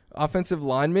center offensive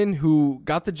lineman who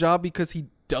got the job because he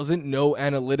doesn't know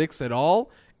analytics at all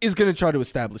is going to try to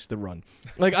establish the run.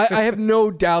 Like, I have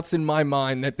no doubts in my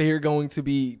mind that they are going to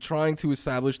be trying to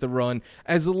establish the run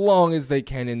as long as they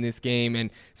can in this game.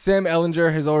 And Sam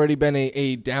Ehlinger has already been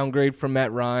a downgrade from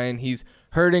Matt Ryan. He's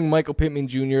hurting Michael Pittman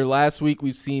Jr. Last week,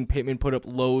 we've seen Pittman put up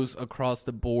lows across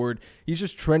the board. He's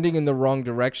just trending in the wrong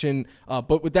direction.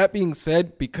 But with that being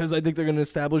said, because I think they're going to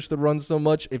establish the run so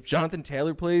much, if Jonathan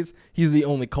Taylor plays, he's the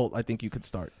only Colt I think you could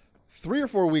start. 3 or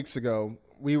 4 weeks ago,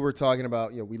 we were talking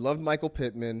about, we loved Michael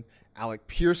Pittman. Alec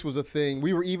Pierce was a thing.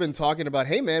 We were even talking about,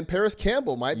 hey, man, Paris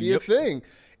Campbell might be a thing.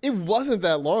 It wasn't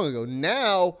that long ago.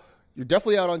 Now, you're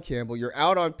definitely out on Campbell. You're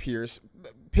out on Pierce.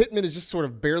 Pittman is just sort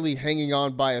of barely hanging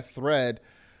on by a thread.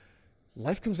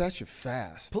 Life comes at you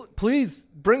fast. Please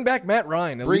bring back Matt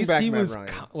Ryan. At least he was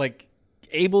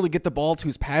able to get the ball to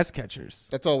his pass catchers.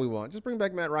 That's all we want. Just bring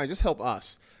back Matt Ryan. Just help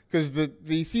us. Because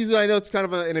the season, I know it's kind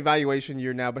of an evaluation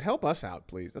year now, but help us out,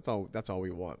 please. That's all we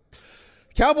want.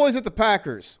 Cowboys at the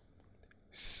Packers.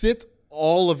 Sit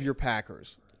all of your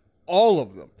Packers. All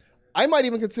of them. I might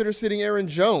even consider sitting Aaron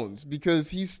Jones because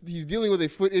he's dealing with a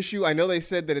foot issue. I know they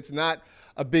said that it's not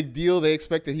a big deal. They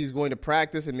expect that he's going to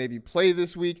practice and maybe play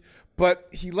this week. But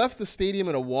he left the stadium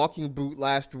in a walking boot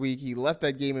last week. He left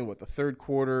that game in, the third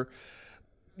quarter.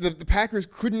 The Packers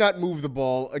could not move the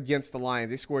ball against the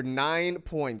Lions. They scored 9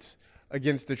 points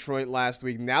against Detroit last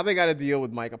week. Now they got to deal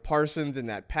with Micah Parsons and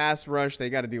that pass rush. They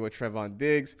got to deal with Trevon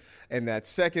Diggs and that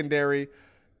secondary.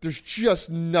 There's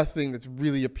just nothing that's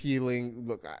really appealing.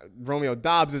 Look, Romeo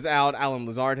Doubs is out. Allen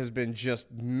Lazard has been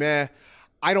just meh.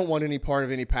 I don't want any part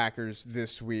of any Packers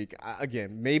this week.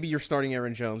 Again, maybe you're starting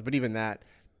Aaron Jones, but even that,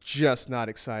 just not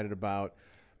excited about.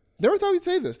 Never thought we'd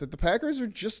say this, that the Packers are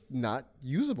just not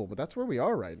usable, but that's where we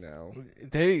are right now.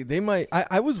 They might.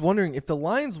 I was wondering if the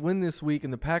Lions win this week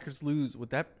and the Packers lose,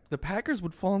 the Packers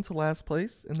would fall into last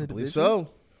place in the division? So.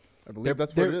 I believe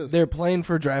that's what it is. They're playing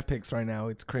for draft picks right now.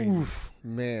 It's crazy. Oof,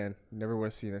 man, never would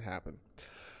have seen it happen.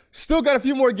 Still got a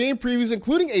few more game previews,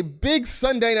 including a big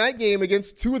Sunday night game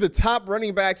against two of the top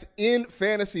running backs in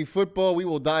fantasy football. We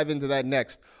will dive into that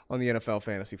next on the NFL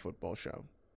Fantasy Football Show.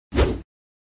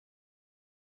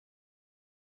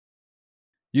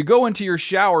 You go into your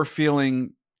shower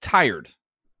feeling tired,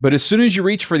 but as soon as you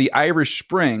reach for the Irish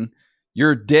Spring,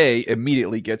 your day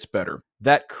immediately gets better.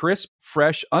 That crisp,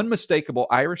 fresh, unmistakable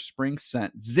Irish Spring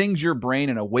scent zings your brain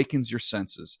and awakens your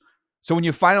senses. So when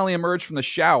you finally emerge from the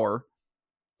shower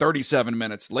 37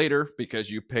 minutes later, because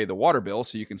you pay the water bill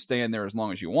so you can stay in there as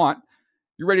long as you want,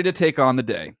 you're ready to take on the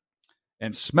day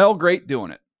and smell great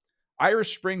doing it.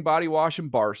 Irish Spring Body Wash and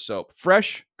Bar Soap.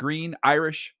 Fresh, green,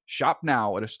 Irish. Shop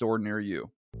now at a store near you.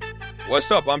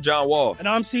 What's up? I'm John Wall. And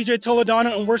I'm CJ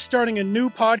Toledano, and we're starting a new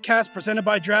podcast presented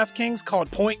by DraftKings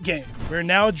called Point Game. We're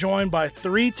now joined by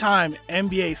 3-time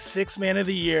NBA Sixth Man of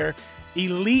the Year,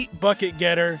 elite bucket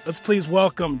getter. Let's please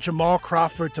welcome Jamal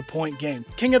Crawford to Point Game.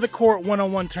 King of the Court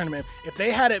one-on-one tournament. If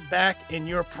they had it back in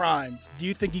your prime, do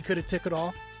you think you could have took it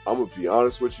all? I'm going to be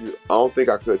honest with you. I don't think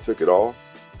I could have took it all,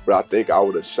 but I think I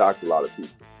would have shocked a lot of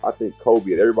people. I think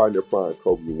Kobe and everybody in their prime,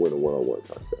 Kobe would win a one-on-one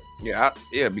contest. Yeah,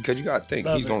 because you got to think,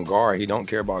 he's going to guard. He don't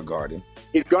care about guarding.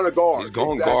 He's going to guard. He's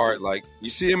going to guard. Like,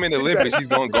 you see him in the Olympics, he's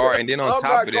going to guard. And then on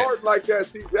top of that. Like that,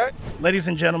 see that? Ladies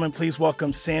and gentlemen, please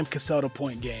welcome Sam Cassell to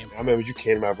Point Game. I remember you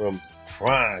came out from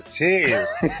prime 10.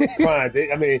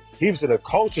 I mean, he was in a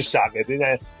culture shock. And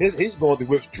then he's going through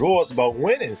withdrawals about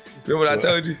winning. Remember what I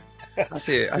told you? I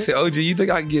said, OG, you think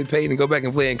I can get paid and go back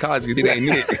and play in college because it ain't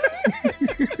it?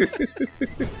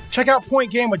 Check out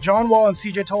Point Game with John Wall and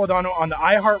CJ Toledano on the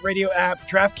iHeartRadio app,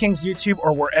 DraftKings YouTube,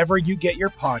 or wherever you get your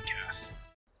podcasts.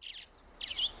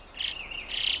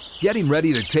 Getting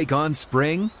ready to take on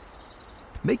spring?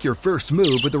 Make your first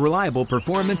move with the reliable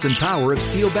performance and power of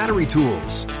Steel battery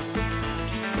tools.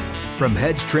 From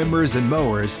hedge trimmers and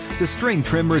mowers to string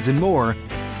trimmers and more,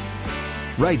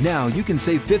 right now you can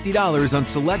save $50 on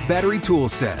select battery tool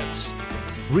sets.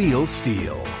 Real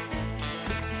Steel.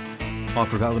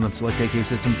 Offer valid on select AK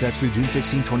system sets through June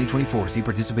 16, 2024. See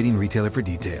participating retailer for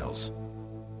details.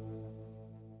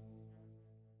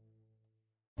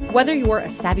 Whether you're a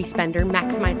savvy spender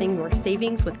maximizing your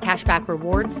savings with cashback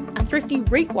rewards, a thrifty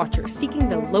rate watcher seeking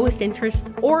the lowest interest,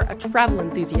 or a travel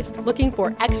enthusiast looking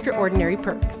for extraordinary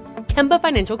perks, Kemba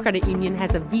Financial Credit Union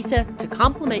has a visa to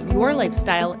complement your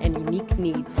lifestyle and unique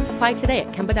needs. Apply today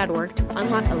at Kemba.org to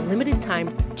unlock a limited-time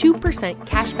 2%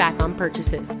 cash back on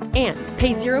purchases and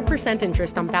pay 0%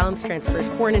 interest on balance transfers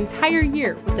for an entire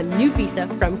year with a new visa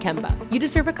from Kemba. You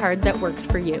deserve a card that works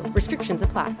for you. Restrictions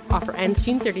apply. Offer ends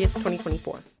June 30th,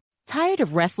 2024. Tired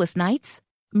of restless nights?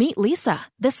 Meet Lisa,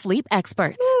 the sleep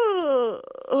experts.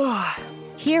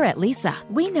 Here at Lisa,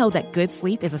 we know that good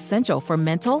sleep is essential for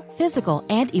mental, physical,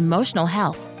 and emotional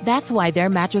health. That's why their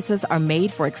mattresses are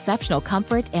made for exceptional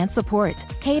comfort and support,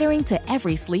 catering to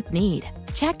every sleep need.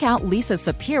 Check out Lisa's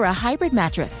Sapira Hybrid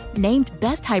Mattress, named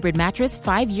Best Hybrid Mattress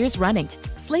 5 years running.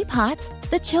 Sleep hot?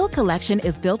 The Chill Collection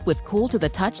is built with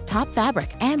cool-to-the-touch top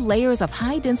fabric and layers of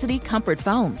high-density comfort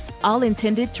foams, all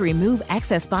intended to remove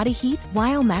excess body heat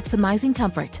while maximizing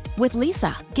comfort. With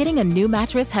Lisa, getting a new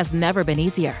mattress has never been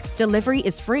easier. Delivery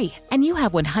is free, and you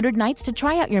have 100 nights to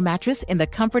try out your mattress in the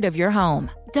comfort of your home.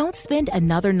 Don't spend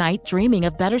another night dreaming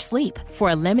of better sleep. For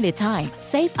a limited time,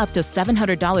 save up to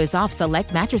 $700 off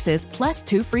select mattresses plus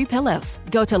 2 free pillows.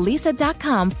 Go to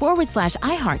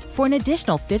lisa.com/iHeart for an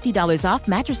additional $50 off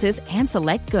mattresses and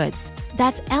select goods.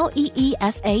 That's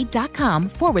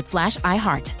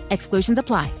LEESA.com/iHeart. Exclusions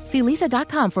apply. See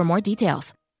lisa.com for more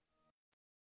details.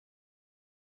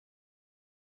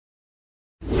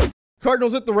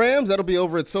 Cardinals at the Rams. That'll be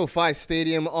over at SoFi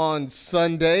Stadium on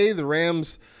Sunday. The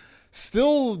Rams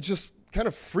still just kind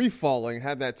of free-falling.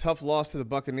 Had that tough loss to the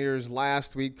Buccaneers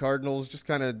last week. Cardinals just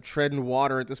kind of treading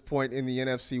water at this point in the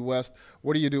NFC West.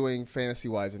 What are you doing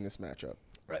fantasy-wise in this matchup?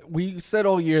 We said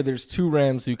all year there's 2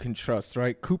 Rams you can trust,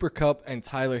 right? Cooper Kupp and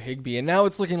Tyler Higbee. And now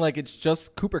it's looking like it's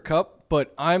just Cooper Kupp,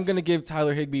 but I'm going to give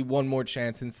Tyler Higbee one more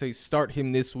chance and say start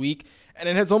him this week. And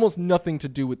it has almost nothing to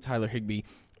do with Tyler Higbee.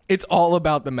 It's all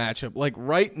about the matchup. Like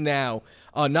right now,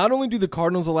 not only do the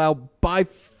Cardinals allow by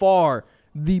far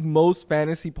the most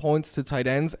fantasy points to tight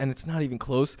ends, and it's not even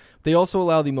close, they also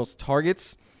allow the most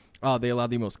targets, they allow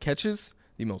the most catches,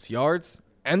 the most yards,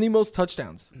 and the most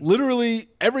touchdowns. Literally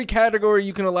every category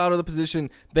you can allow to the position,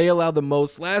 they allow the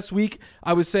most. Last week,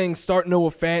 I was saying start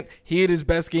Noah Fant. He had his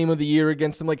best game of the year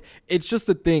against them. Like, it's just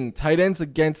a thing. Tight ends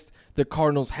against the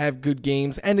Cardinals have good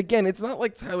games. And again, it's not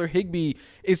like Tyler Higbee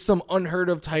is some unheard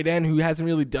of tight end who hasn't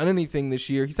really done anything this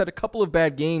year. He's had a couple of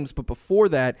bad games, but before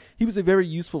that, he was a very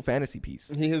useful fantasy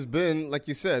piece. He has been, like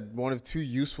you said, one of 2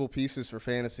 useful pieces for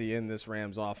fantasy in this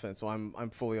Rams offense. So I'm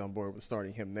fully on board with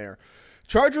starting him there.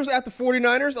 Chargers at the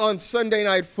 49ers on Sunday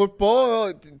Night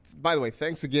Football. By the way,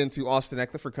 thanks again to Austin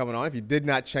Eckler for coming on. If you did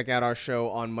not check out our show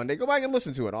on Monday, go back and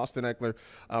listen to it. Austin Eckler,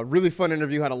 really fun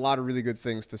interview, had a lot of really good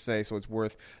things to say, so it's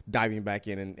worth diving back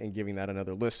in and giving that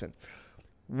another listen.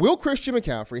 Will Christian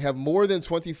McCaffrey have more than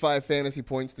 25 fantasy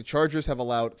points? The Chargers have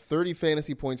allowed 30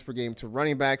 fantasy points per game to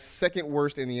running backs, second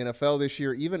worst in the NFL this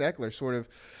year. Even Eckler sort of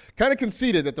kind of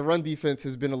conceded that the run defense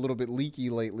has been a little bit leaky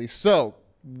lately. So,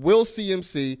 will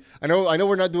CMC, I know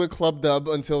we're not doing Club Dub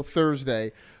until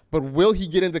Thursday, but will he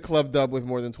get into Club Dub with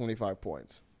more than 25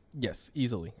 points? Yes,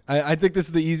 easily. I think this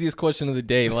is the easiest question of the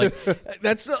day. Like,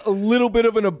 that's a little bit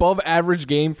of an above average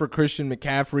game for Christian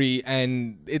McCaffrey,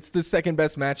 and it's the second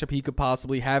best matchup he could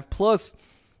possibly have. Plus,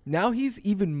 now he's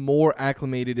even more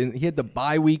acclimated, and he had the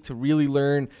bye week to really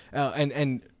learn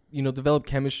and develop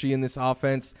chemistry in this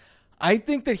offense. I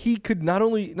think that he could not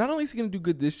only is he going to do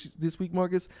good this week,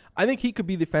 Marcus, I think he could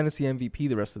be the fantasy MVP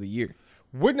the rest of the year.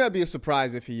 Would not be a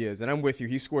surprise if he is, and I'm with you.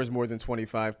 He scores more than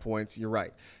 25 points. You're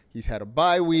right. He's had a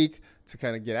bye week to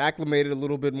kind of get acclimated a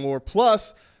little bit more.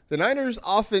 Plus, the Niners'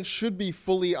 offense should be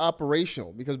fully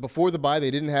operational because before the bye,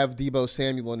 they didn't have Deebo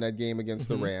Samuel in that game against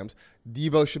the Rams.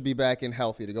 Deebo should be back and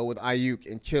healthy to go with Ayuk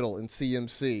and Kittle and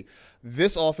CMC.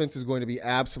 This offense is going to be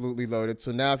absolutely loaded.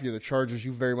 So now if you're the Chargers,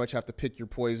 you very much have to pick your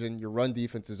poison. Your run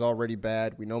defense is already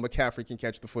bad. We know McCaffrey can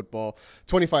catch the football.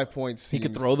 25 points seems... He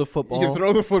can throw the football. He can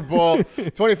throw the football.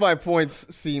 25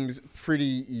 points seems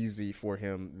pretty easy for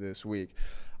him this week.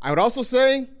 I would also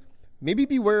say maybe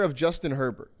beware of Justin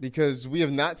Herbert because we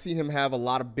have not seen him have a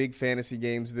lot of big fantasy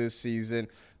games this season.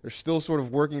 They're still sort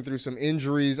of working through some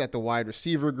injuries at the wide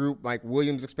receiver group. Mike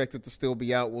Williams expected to still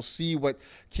be out. We'll see what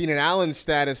Keenan Allen's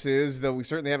status is, though we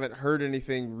certainly haven't heard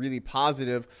anything really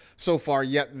positive so far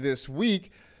yet this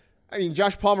week. I mean,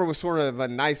 Josh Palmer was sort of a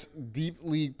nice deep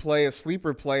league play, a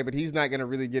sleeper play, but he's not going to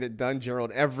really get it done.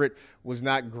 Gerald Everett was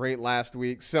not great last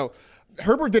week. So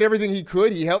Herbert did everything he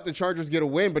could. He helped the Chargers get a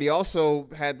win, but he also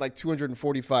had like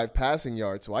 245 passing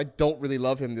yards. So I don't really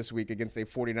love him this week against a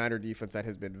 49er defense that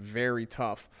has been very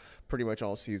tough pretty much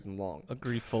all season long.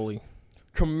 Agree fully.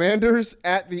 Commanders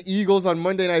at the Eagles on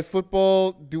Monday Night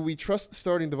Football. Do we trust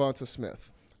starting Devonta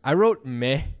Smith? I wrote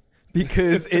meh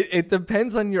because it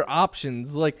depends on your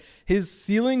options. Like, his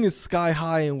ceiling is sky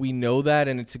high, and we know that,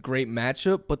 and it's a great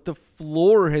matchup, but the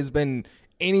floor has been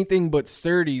anything but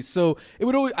sturdy. So it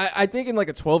would always, I think in like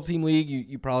a 12-team league,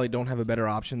 you probably don't have a better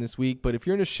option this week, but if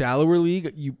you're in a shallower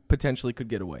league, you potentially could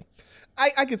get away.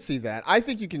 I could see that. I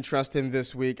think you can trust him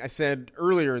this week. I said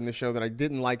earlier in the show that I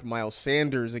didn't like Miles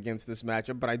Sanders against this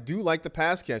matchup, but I do like the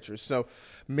pass catchers. So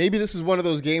maybe this is one of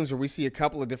those games where we see a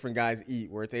couple of different guys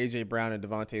eat, where it's A.J. Brown and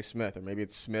Devontae Smith, or maybe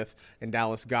it's Smith and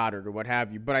Dallas Goedert or what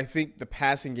have you. But I think the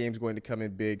passing game is going to come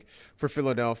in big for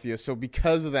Philadelphia. So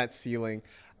because of that ceiling,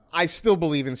 I still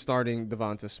believe in starting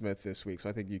Devonta Smith this week, so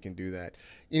I think you can do that.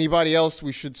 Anybody else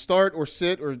we should start or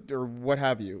sit or what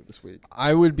have you this week?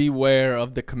 I would beware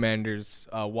of the Commanders'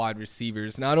 wide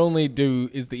receivers. Not only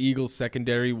is the Eagles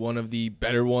secondary one of the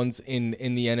better ones in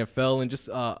the NFL, and just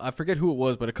I forget who it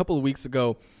was, but a couple of weeks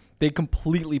ago, they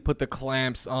completely put the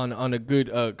clamps on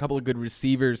a couple of good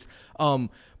receivers.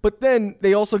 But then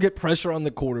they also get pressure on the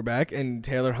quarterback, and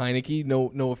Taylor Heineke,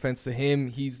 no offense to him,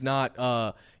 he's not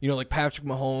like Patrick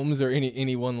Mahomes or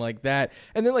anyone like that.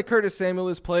 And then like Curtis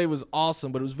Samuel's play was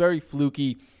awesome, but it was very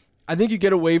fluky. I think you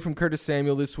get away from Curtis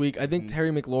Samuel this week. I think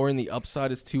Terry McLaurin, the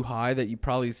upside is too high that you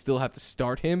probably still have to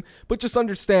start him. But just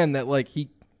understand that like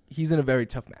he's in a very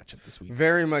tough matchup this week.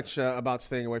 Very much about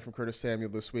staying away from Curtis Samuel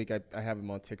this week. I have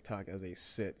him on TikTok as a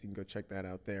sit. You can go check that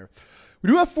out there. We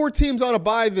do have 4 teams on a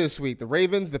bye this week. The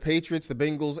Ravens, the Patriots, the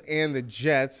Bengals, and the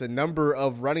Jets. A number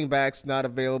of running backs not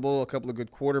available. A couple of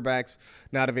good quarterbacks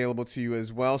not available to you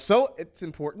as well. So it's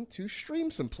important to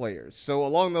stream some players. So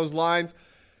along those lines,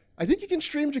 I think you can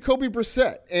stream Jacoby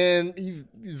Brissett. And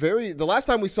the last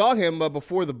time we saw him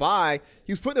before the bye,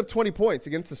 he was putting up 20 points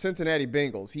against the Cincinnati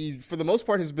Bengals. He, for the most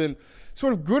part, has been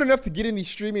sort of good enough to get in the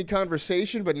streaming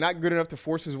conversation, but not good enough to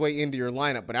force his way into your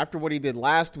lineup. But after what he did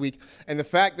last week, and the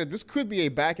fact that this could be a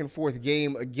back-and-forth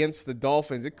game against the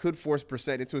Dolphins, it could force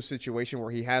Brissett into a situation where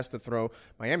he has to throw.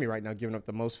 Miami right now giving up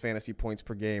the most fantasy points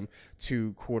per game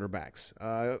to quarterbacks.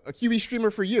 A QB streamer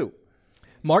for you.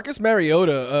 Marcus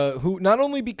Mariota, who not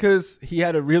only because he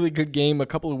had a really good game a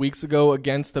couple of weeks ago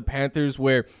against the Panthers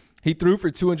where he threw for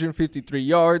 253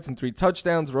 yards and 3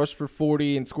 touchdowns, rushed for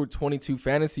 40, and scored 22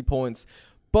 fantasy points.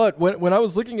 But when I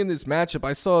was looking in this matchup,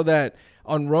 I saw that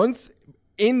on runs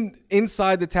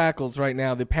inside the tackles right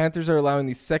now, the Panthers are allowing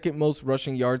the second most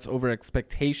rushing yards over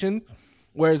expectations.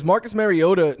 Whereas Marcus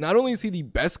Mariota, not only is he the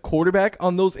best quarterback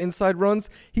on those inside runs,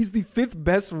 he's the 5th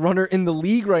best runner in the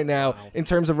league right now in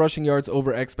terms of rushing yards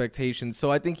over expectations. So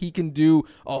I think he can do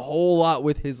a whole lot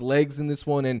with his legs in this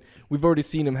one, and we've already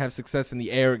seen him have success in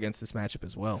the air against this matchup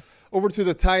as well. Over to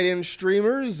the tight end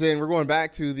streamers, and we're going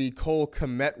back to the Cole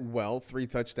Kmet. 3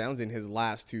 touchdowns in his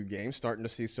last 2 games, starting to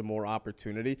see some more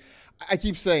opportunity. I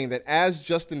keep saying that as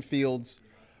Justin Fields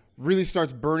really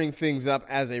starts burning things up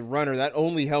as a runner, that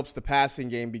only helps the passing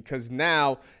game because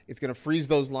now it's going to freeze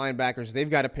those linebackers. They've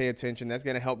got to pay attention. That's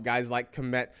going to help guys like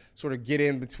Kmet sort of get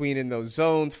in between in those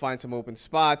zones, find some open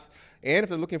spots. And if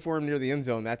they're looking for him near the end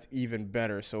zone, that's even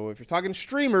better. So if you're talking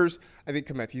streamers, I think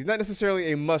Kmet. He's not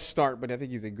necessarily a must start, but I think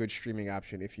he's a good streaming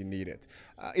option if you need it.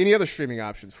 Any other streaming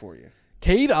options for you?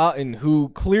 Cade Otton, who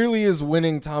clearly is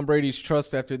winning Tom Brady's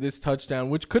trust after this touchdown,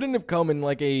 which couldn't have come in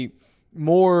like a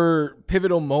more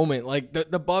pivotal moment. Like the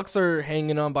Bucs are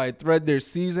hanging on by a thread their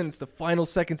season. It's the final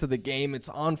seconds of the game. It's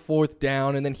on 4th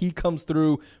down, and then he comes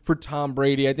through for Tom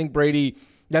Brady. I think Brady,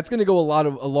 that's going to go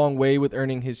a long way with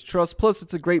earning his trust. Plus,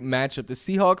 it's a great matchup. The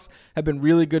Seahawks have been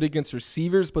really good against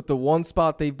receivers, but the one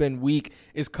spot they've been weak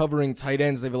is covering tight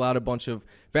ends. They've allowed a bunch of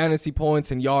fantasy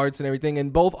points and yards and everything,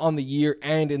 and both on the year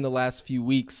and in the last few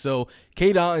weeks. So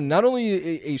Cade Otton, not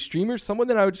only a streamer, someone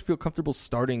that I would just feel comfortable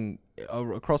starting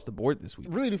across the board this week.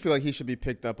 I really do feel like he should be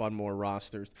picked up on more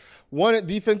rosters. One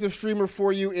defensive streamer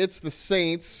for you, it's the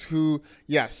Saints, who,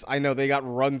 yes, I know they got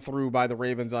run through by the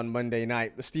Ravens on Monday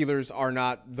night. The Steelers are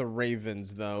not the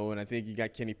Ravens, though, and I think you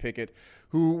got Kenny Pickett,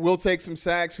 who will take some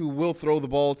sacks, who will throw the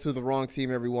ball to the wrong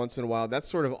team every once in a while. That's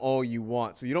sort of all you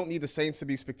want. So you don't need the Saints to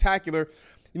be spectacular.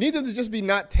 You need them to just be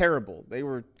not terrible. They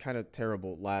were kind of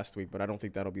terrible last week, but I don't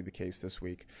think that'll be the case this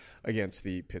week against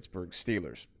the Pittsburgh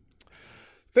Steelers.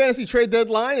 Fantasy trade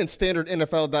deadline and standard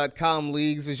NFL.com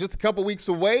leagues is just a couple weeks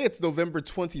away. It's November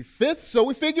 25th, so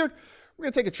we figured we're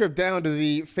going to take a trip down to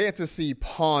the fantasy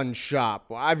pawn shop.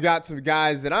 Well, I've got some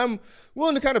guys that I'm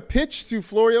willing to kind of pitch to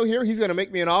Florio here. He's going to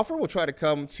make me an offer. We'll try to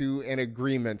come to an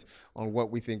agreement on what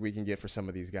we think we can get for some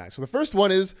of these guys. So the first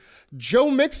one is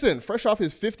Joe Mixon, fresh off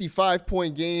his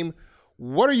 55-point game.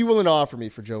 What are you willing to offer me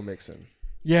for Joe Mixon?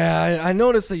 Yeah, I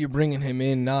noticed that you're bringing him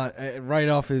in not right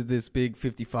off of this big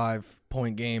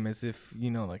 55-point game as if,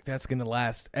 like that's going to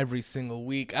last every single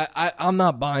week. I'm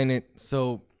not buying it,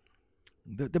 so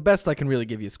the best I can really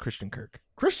give you is Christian Kirk.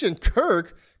 Christian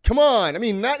Kirk? Come on. I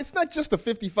mean, it's not just a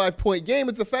 55-point game.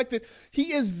 It's the fact that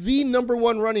he is the number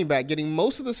one running back, getting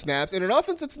most of the snaps. In an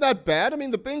offense that's not bad. I mean,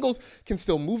 the Bengals can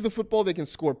still move the football. They can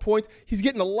score points. He's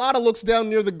getting a lot of looks down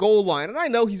near the goal line. And I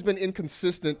know he's been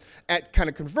inconsistent at kind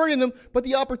of converting them, but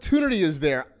the opportunity is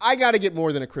there. I got to get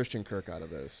more than a Christian Kirk out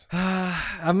of this.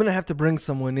 I'm going to have to bring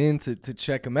someone in to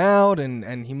check him out,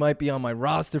 and he might be on my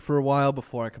roster for a while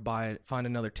before I could find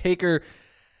another taker.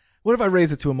 What if I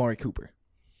raise it to Amari Cooper?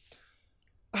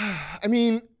 I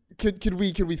mean, could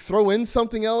we throw in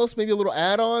something else, maybe a little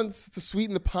add-ons to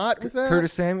sweeten the pot with that?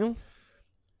 Curtis Samuel?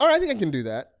 All right, I think I can do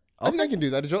that. Okay. I think I can do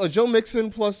that. A Joe Mixon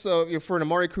plus for an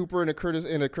Amari Cooper and a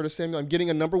Curtis Samuel. I'm getting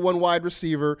a number one wide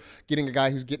receiver, getting a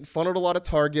guy who's getting funneled a lot of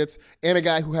targets, and a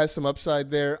guy who has some upside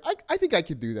there. I think I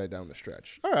could do that down the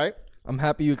stretch. All right. I'm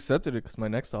happy you accepted it because my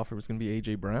next offer was going to be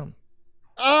A.J. Brown.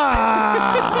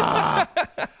 I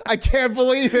can't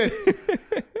believe it.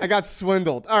 I got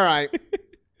swindled. All right.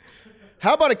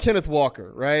 How about a Kenneth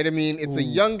Walker, right? I mean, it's a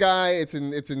young guy. It's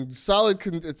in solid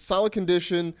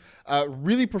condition,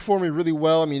 really performing really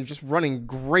well. I mean, just running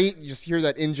great. You just hear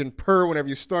that engine purr whenever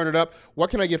you start it up.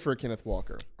 What can I get for a Kenneth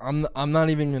Walker? I'm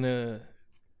not even going to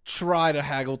try to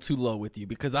haggle too low with you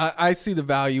because I see the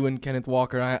value in Kenneth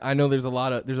Walker. I know there's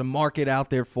a market out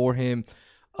there for him,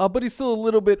 but he's still a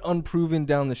little bit unproven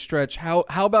down the stretch. How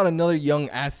about another young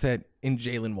asset in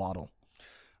Jalen Waddle?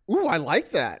 Ooh, I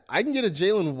like that. I can get a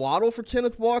Jalen Waddle for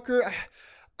Kenneth Walker.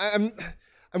 I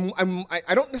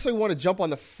don't necessarily want to jump on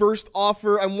the first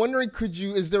offer. I'm wondering,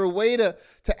 is there a way to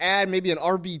add maybe an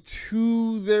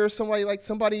RB2 there?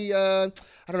 Somebody, I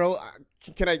don't know.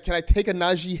 Can I take a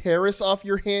Najee Harris off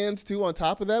your hands too on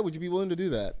top of that? Would you be willing to do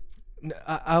that?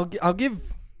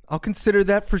 I'll consider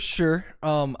that for sure.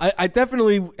 I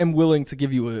definitely am willing to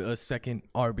give you a second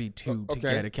RB2 to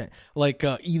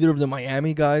get either of the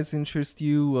Miami guys interest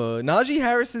you. Najee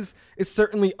Harris is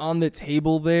certainly on the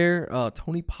table there.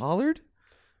 Tony Pollard?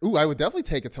 Ooh, I would definitely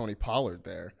take a Tony Pollard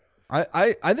there.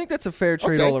 I think that's a fair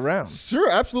trade all around. Sure,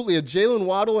 absolutely. A Jalen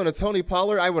Waddle and a Tony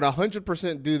Pollard, I would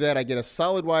 100% do that. I get a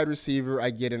solid wide receiver. I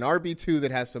get an RB2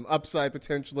 that has some upside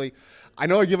potentially. I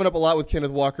know I've given up a lot with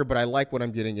Kenneth Walker, but I like what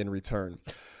I'm getting in return.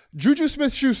 Juju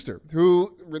Smith-Schuster,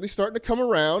 who really starting to come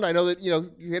around. I know that, you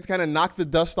had to kind of knock the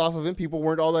dust off of him. People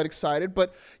weren't all that excited,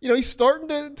 but, he's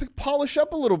starting to polish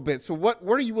up a little bit. So what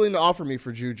are you willing to offer me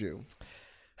for Juju?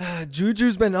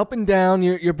 Juju's been up and down.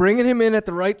 You're bringing him in at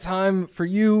the right time for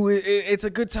you. It's a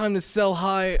good time to sell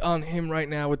high on him right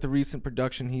now with the recent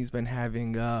production he's been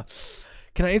having. Can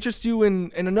I interest you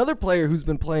in another player who's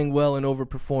been playing well and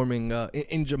overperforming,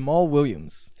 in Jamal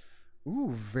Williams?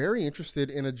 Ooh, very interested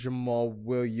in a Jamal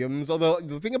Williams. Although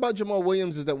the thing about Jamal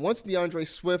Williams is that once DeAndre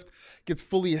Swift gets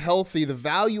fully healthy, the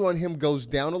value on him goes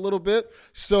down a little bit.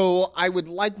 So I would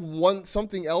like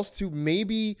something else to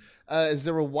maybe, is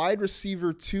there a wide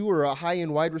receiver 2 or a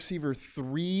high-end wide receiver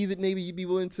 3 that maybe you'd be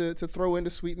willing to throw in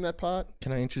to sweeten that pot?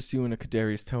 Can I interest you in a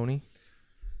Kadarius Toney?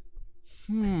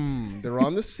 They're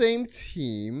on the same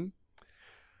team.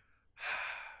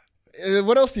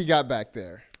 What else you got back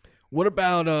there? What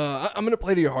about, I'm going to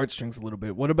play to your heartstrings a little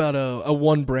bit. What about a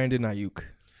one Brandon Ayuk?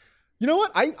 You know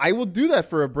what? I will do that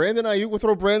for a Brandon Ayuk. We'll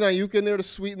throw Brandon Ayuk in there to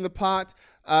sweeten the pot.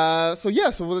 So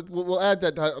we'll add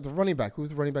that, the running back. Who's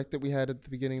the running back that we had at the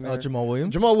beginning there? Jamal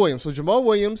Williams. Jamal Williams. So Jamal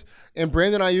Williams and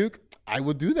Brandon Ayuk, I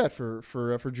would do that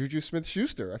for Juju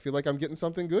Smith-Schuster. I feel like I'm getting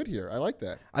something good here. I like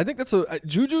that. I think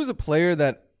Juju is a player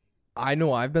that I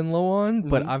know I've been low on,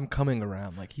 but I'm coming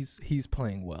around. Like he's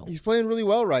playing well. He's playing really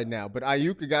well right now. But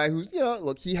Ayuk, a guy who's,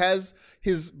 look, he has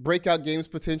his breakout games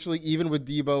potentially, even with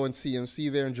Debo and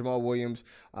CMC there and Jamal Williams.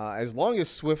 As long as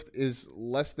Swift is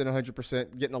less than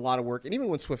 100%, getting a lot of work, and even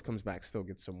when Swift comes back, still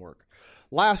gets some work.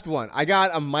 Last one, I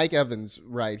got a Mike Evans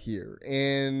right here.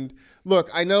 And look,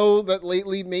 I know that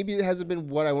lately maybe it hasn't been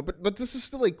what I want, but this is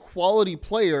still a quality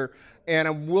player, and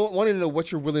I'm wanting to know what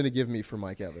you're willing to give me for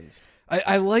Mike Evans.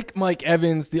 I like Mike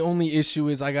Evans. The only issue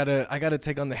is I gotta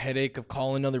take on the headache of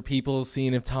calling other people,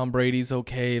 seeing if Tom Brady's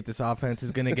okay, if this offense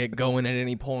is gonna get going at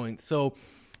any point. So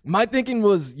my thinking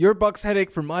was your Bucs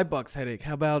headache for my Bucs headache.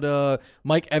 How about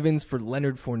Mike Evans for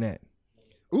Leonard Fournette?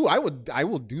 Ooh, I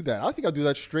will do that. I think I'll do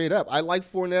that straight up. I like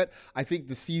Fournette. I think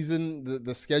the season,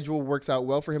 the schedule works out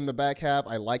well for him in the back half.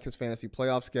 I like his fantasy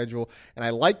playoff schedule, and I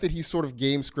like that he's sort of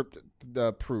game script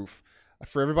proof.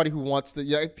 For everybody who wants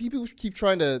to, people keep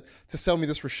trying to sell me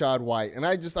this Rachaad White, and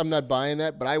I'm not buying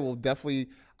that, but I will definitely.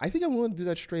 I think I'm willing to do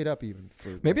that straight up even.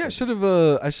 Maybe I should have.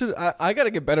 I got to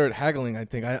get better at haggling. I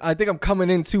think I'm coming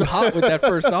in too hot with that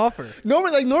first offer.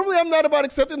 Normally I'm not about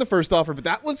accepting the first offer, but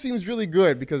that one seems really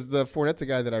good because the Fournette's a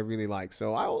guy that I really like.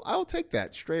 So I'll take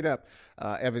that straight up,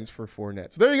 Evans for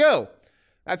Fournette. So there you go.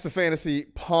 That's the fantasy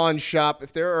pawn shop.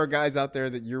 If there are guys out there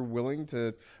that you're willing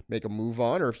to make a move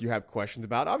on, or if you have questions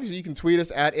about, obviously you can tweet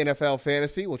us at NFL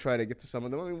Fantasy. We'll try to get to some of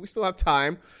them. I mean, we still have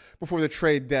time before the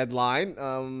trade deadline.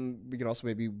 We can also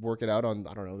maybe work it out on,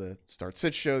 I don't know, the Start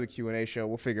Sit show, the Q&A show.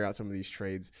 We'll figure out some of these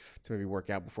trades to maybe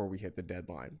work out before we hit the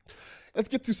deadline. Let's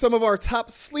get to some of our top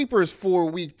sleepers for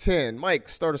Week 10. Mike,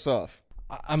 start us off.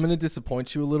 I'm going to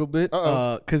disappoint you a little bit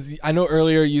because I know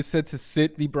earlier you said to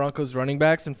sit the Broncos running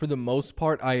backs, and for the most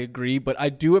part, I agree. But I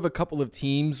do have a couple of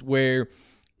teams where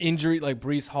injury, like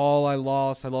Breece Hall, I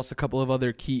lost a couple of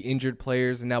other key injured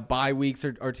players, and now bye weeks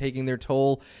are taking their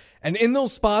toll. And in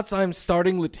those spots, I'm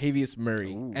starting Latavius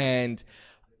Murray. Ooh. And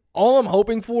all I'm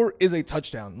hoping for is a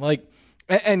touchdown.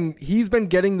 And he's been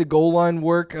getting the goal line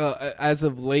work as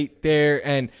of late there,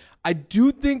 and I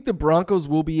do think the Broncos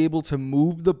will be able to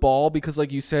move the ball because,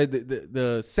 like you said,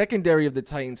 the secondary of the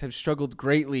Titans have struggled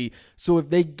greatly. So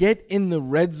if they get in the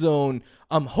red zone,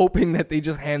 I'm hoping that they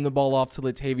just hand the ball off to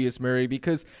Latavius Murray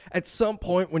because at some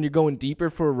point when you're going deeper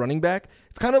for a running back,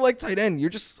 it's kind of like tight end. You're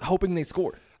just hoping they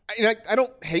score. I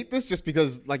don't hate this just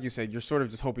because, like you said, you're sort of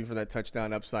just hoping for that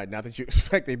touchdown upside, not that you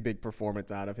expect a big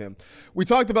performance out of him. We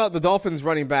talked about the Dolphins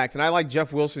running backs, and I like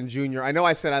Jeff Wilson Jr. I know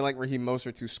I said I like Raheem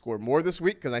Mostert to score more this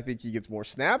week because I think he gets more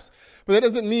snaps, but that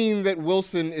doesn't mean that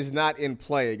Wilson is not in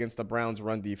play against the Browns'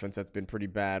 run defense that's been pretty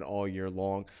bad all year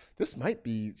long. This might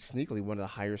be sneakily one of the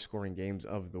higher scoring games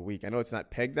of the week. I know it's not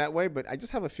pegged that way, but I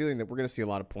just have a feeling that we're going to see a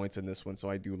lot of points in this one, so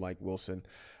I do like Wilson.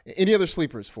 Any other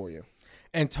sleepers for you?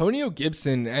 Antonio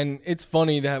Gibson, and it's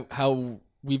funny that how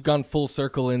we've gone full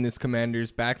circle in this Commanders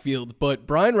backfield, but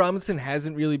Brian Robinson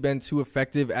hasn't really been too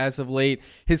effective as of late.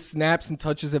 His snaps and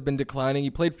touches have been declining.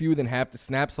 He played fewer than half the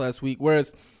snaps last week,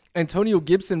 whereas Antonio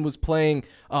Gibson was playing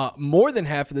more than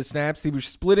half of the snaps. He was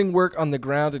splitting work on the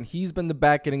ground, and he's been the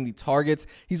back getting the targets.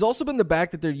 He's also been the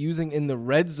back that they're using in the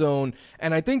red zone,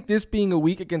 and I think this being a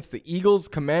week against the Eagles,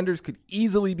 Commanders could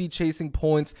easily be chasing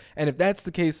points, and if that's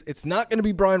the case, it's not going to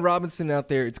be Brian Robinson out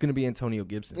there. It's going to be Antonio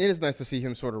Gibson. It is nice to see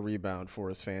him sort of rebound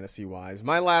for us fantasy-wise.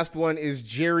 My last one is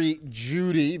Jerry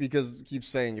Jeudy, because he keeps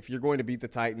saying if you're going to beat the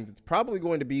Titans, it's probably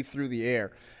going to be through the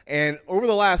air. And over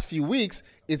the last few weeks,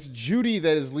 it's Jeudy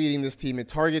that is leading this team in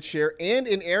target share and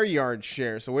in air yard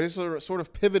share. So it is sort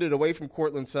of pivoted away from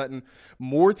Courtland Sutton,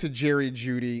 more to Jerry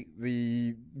Jeudy.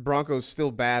 The Broncos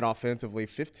still bad offensively,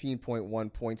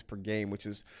 15.1 points per game, which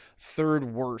is third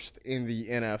worst in the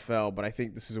NFL. But I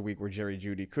think this is a week where Jerry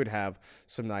Jeudy could have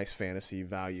some nice fantasy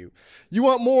value. You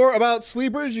want more about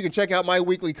sleepers? You can check out my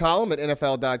weekly column at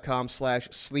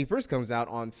NFL.com/sleepers. Comes out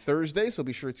on Thursday, so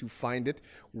be sure to find it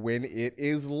when it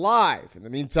is live. In the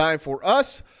meantime, for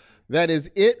us, that is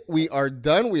it. We are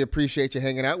done. We appreciate you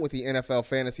hanging out with the NFL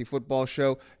Fantasy Football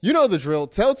Show. You know the drill.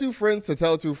 Tell two friends to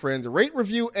tell two friends. Rate,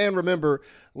 review, and remember,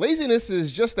 laziness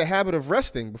is just the habit of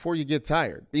resting before you get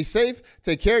tired. Be safe.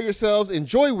 Take care of yourselves.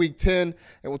 Enjoy Week 10,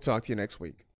 and we'll talk to you next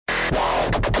week.